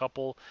give us a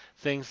couple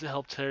things to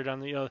help tear down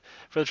the,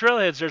 for the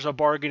trailheads, there's a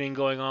bargaining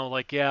going on.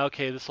 Like, yeah,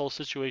 okay, this whole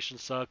situation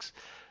sucks,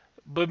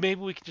 but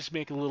maybe we can just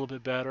make it a little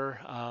bit better.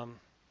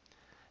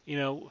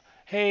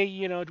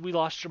 Hey, we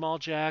lost Jamal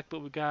Jack,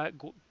 but we got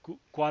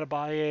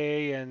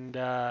Guadabaye, and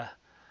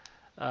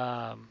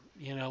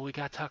we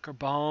got Tucker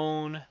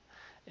Bone.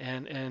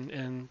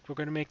 And we're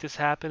going to make this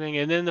happening.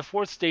 And then the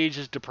fourth stage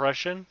is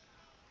depression,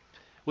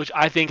 which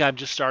I think I'm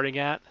just starting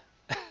at.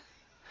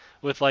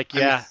 With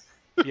yeah.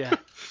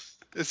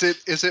 Is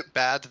it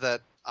bad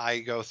that I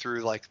go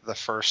through like the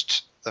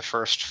first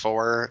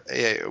 4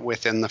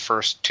 within the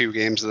first 2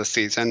 games of the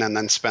season, and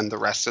then spend the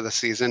rest of the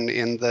season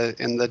in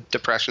the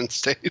depression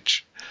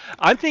stage?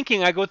 I'm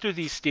thinking I go through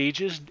these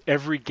stages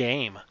every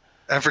game.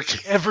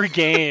 Every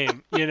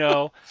game,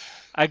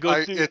 I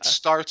go through. It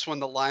starts when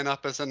the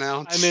lineup is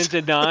announced. I'm in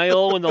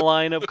denial when the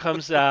lineup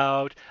comes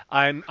out.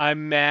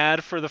 I'm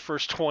mad for the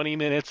first 20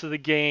 minutes of the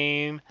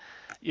game.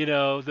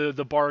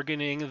 The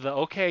bargaining,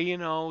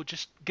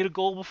 just get a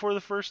goal before the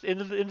first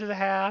into the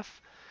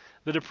half.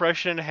 The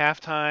depression at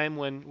halftime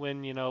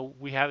when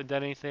we haven't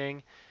done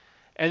anything,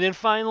 and then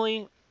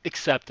finally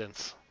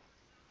acceptance,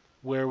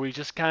 where we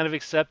just kind of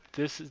accept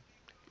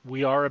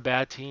we are a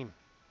bad team.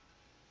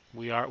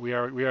 We are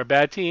a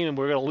bad team, and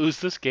we're going to lose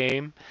this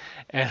game,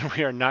 and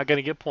we are not going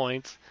to get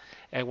points,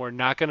 and we're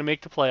not going to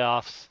make the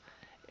playoffs,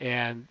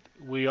 and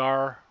we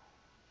are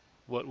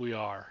what we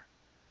are.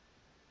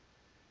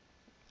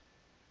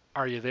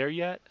 Are you there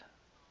yet?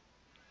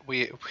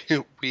 We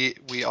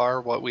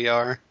are what we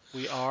are.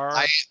 We are.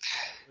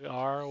 We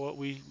are what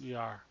we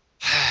are.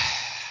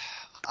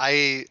 Are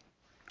you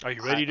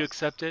ready to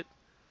accept it?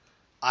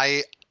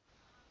 I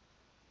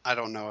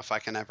don't know if I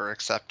can ever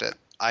accept it.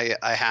 I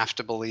have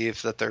to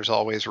believe that there's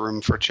always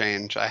room for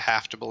change. I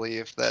have to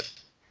believe that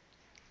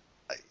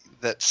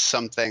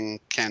some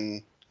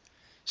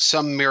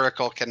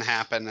miracle can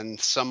happen, and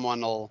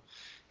someone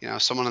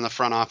in the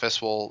front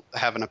office will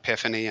have an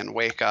epiphany and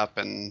wake up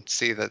and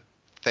see that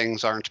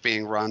things aren't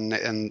being run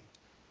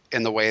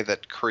in the way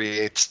that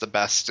creates the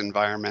best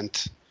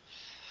environment.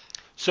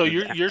 So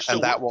you're still,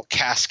 and that will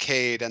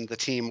cascade, and the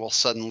team will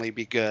suddenly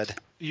be good.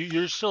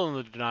 You're still in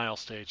the denial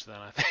stage, then,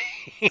 I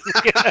think.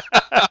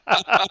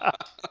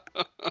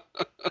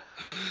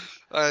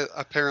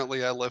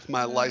 Apparently, I live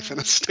my life in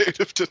a state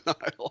of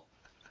denial.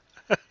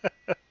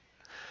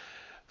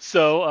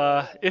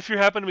 So, if you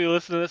happen to be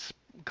listening to this,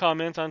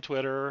 comment on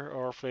Twitter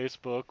or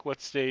Facebook.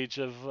 What stage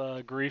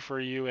of grief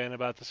are you in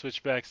about the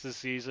switchbacks this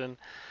season?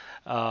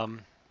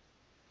 And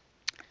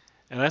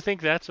I think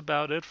that's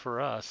about it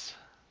for us.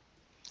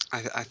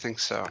 I think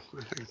so.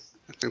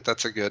 I think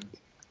that's a good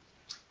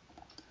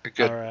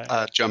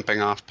right.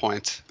 Jumping off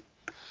point.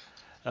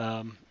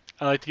 I'd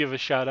like to give a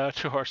shout out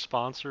to our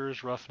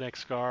sponsors, Roughneck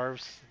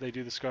Scarves. They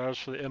do the scarves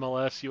for the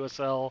MLS,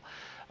 USL,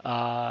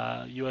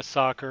 US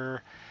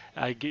Soccer.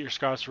 Get your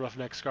scarves at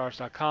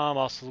roughneckscarves.com.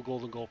 Also the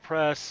Golden Goal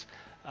Press.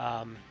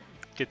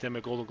 Get them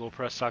at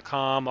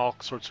goldengoalpress.com. All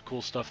sorts of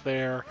cool stuff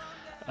there.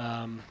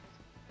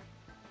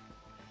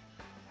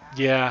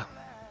 Yeah.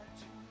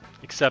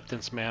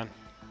 Acceptance, man.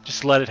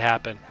 Just let it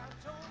happen.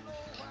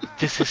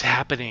 This is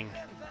happening.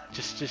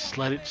 Just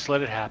let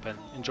it happen.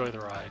 Enjoy the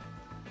ride.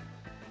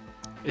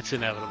 It's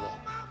inevitable.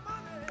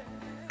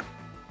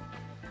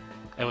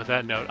 And with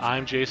that note,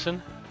 I'm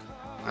Jason.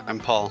 I'm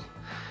Paul.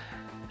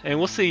 And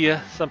we'll see you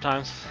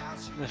sometimes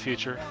in the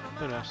future.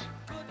 Who knows?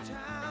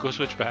 Go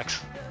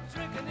Switchbacks.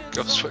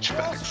 Go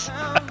Switchbacks.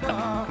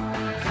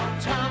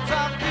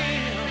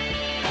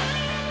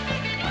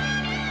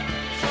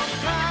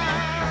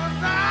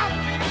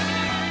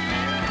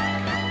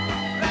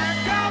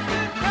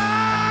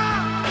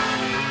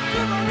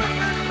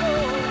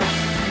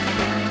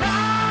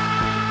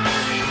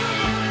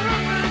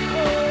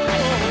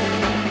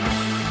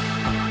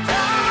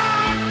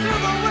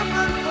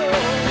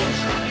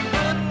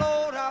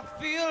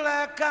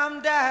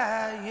 I'm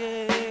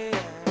dying.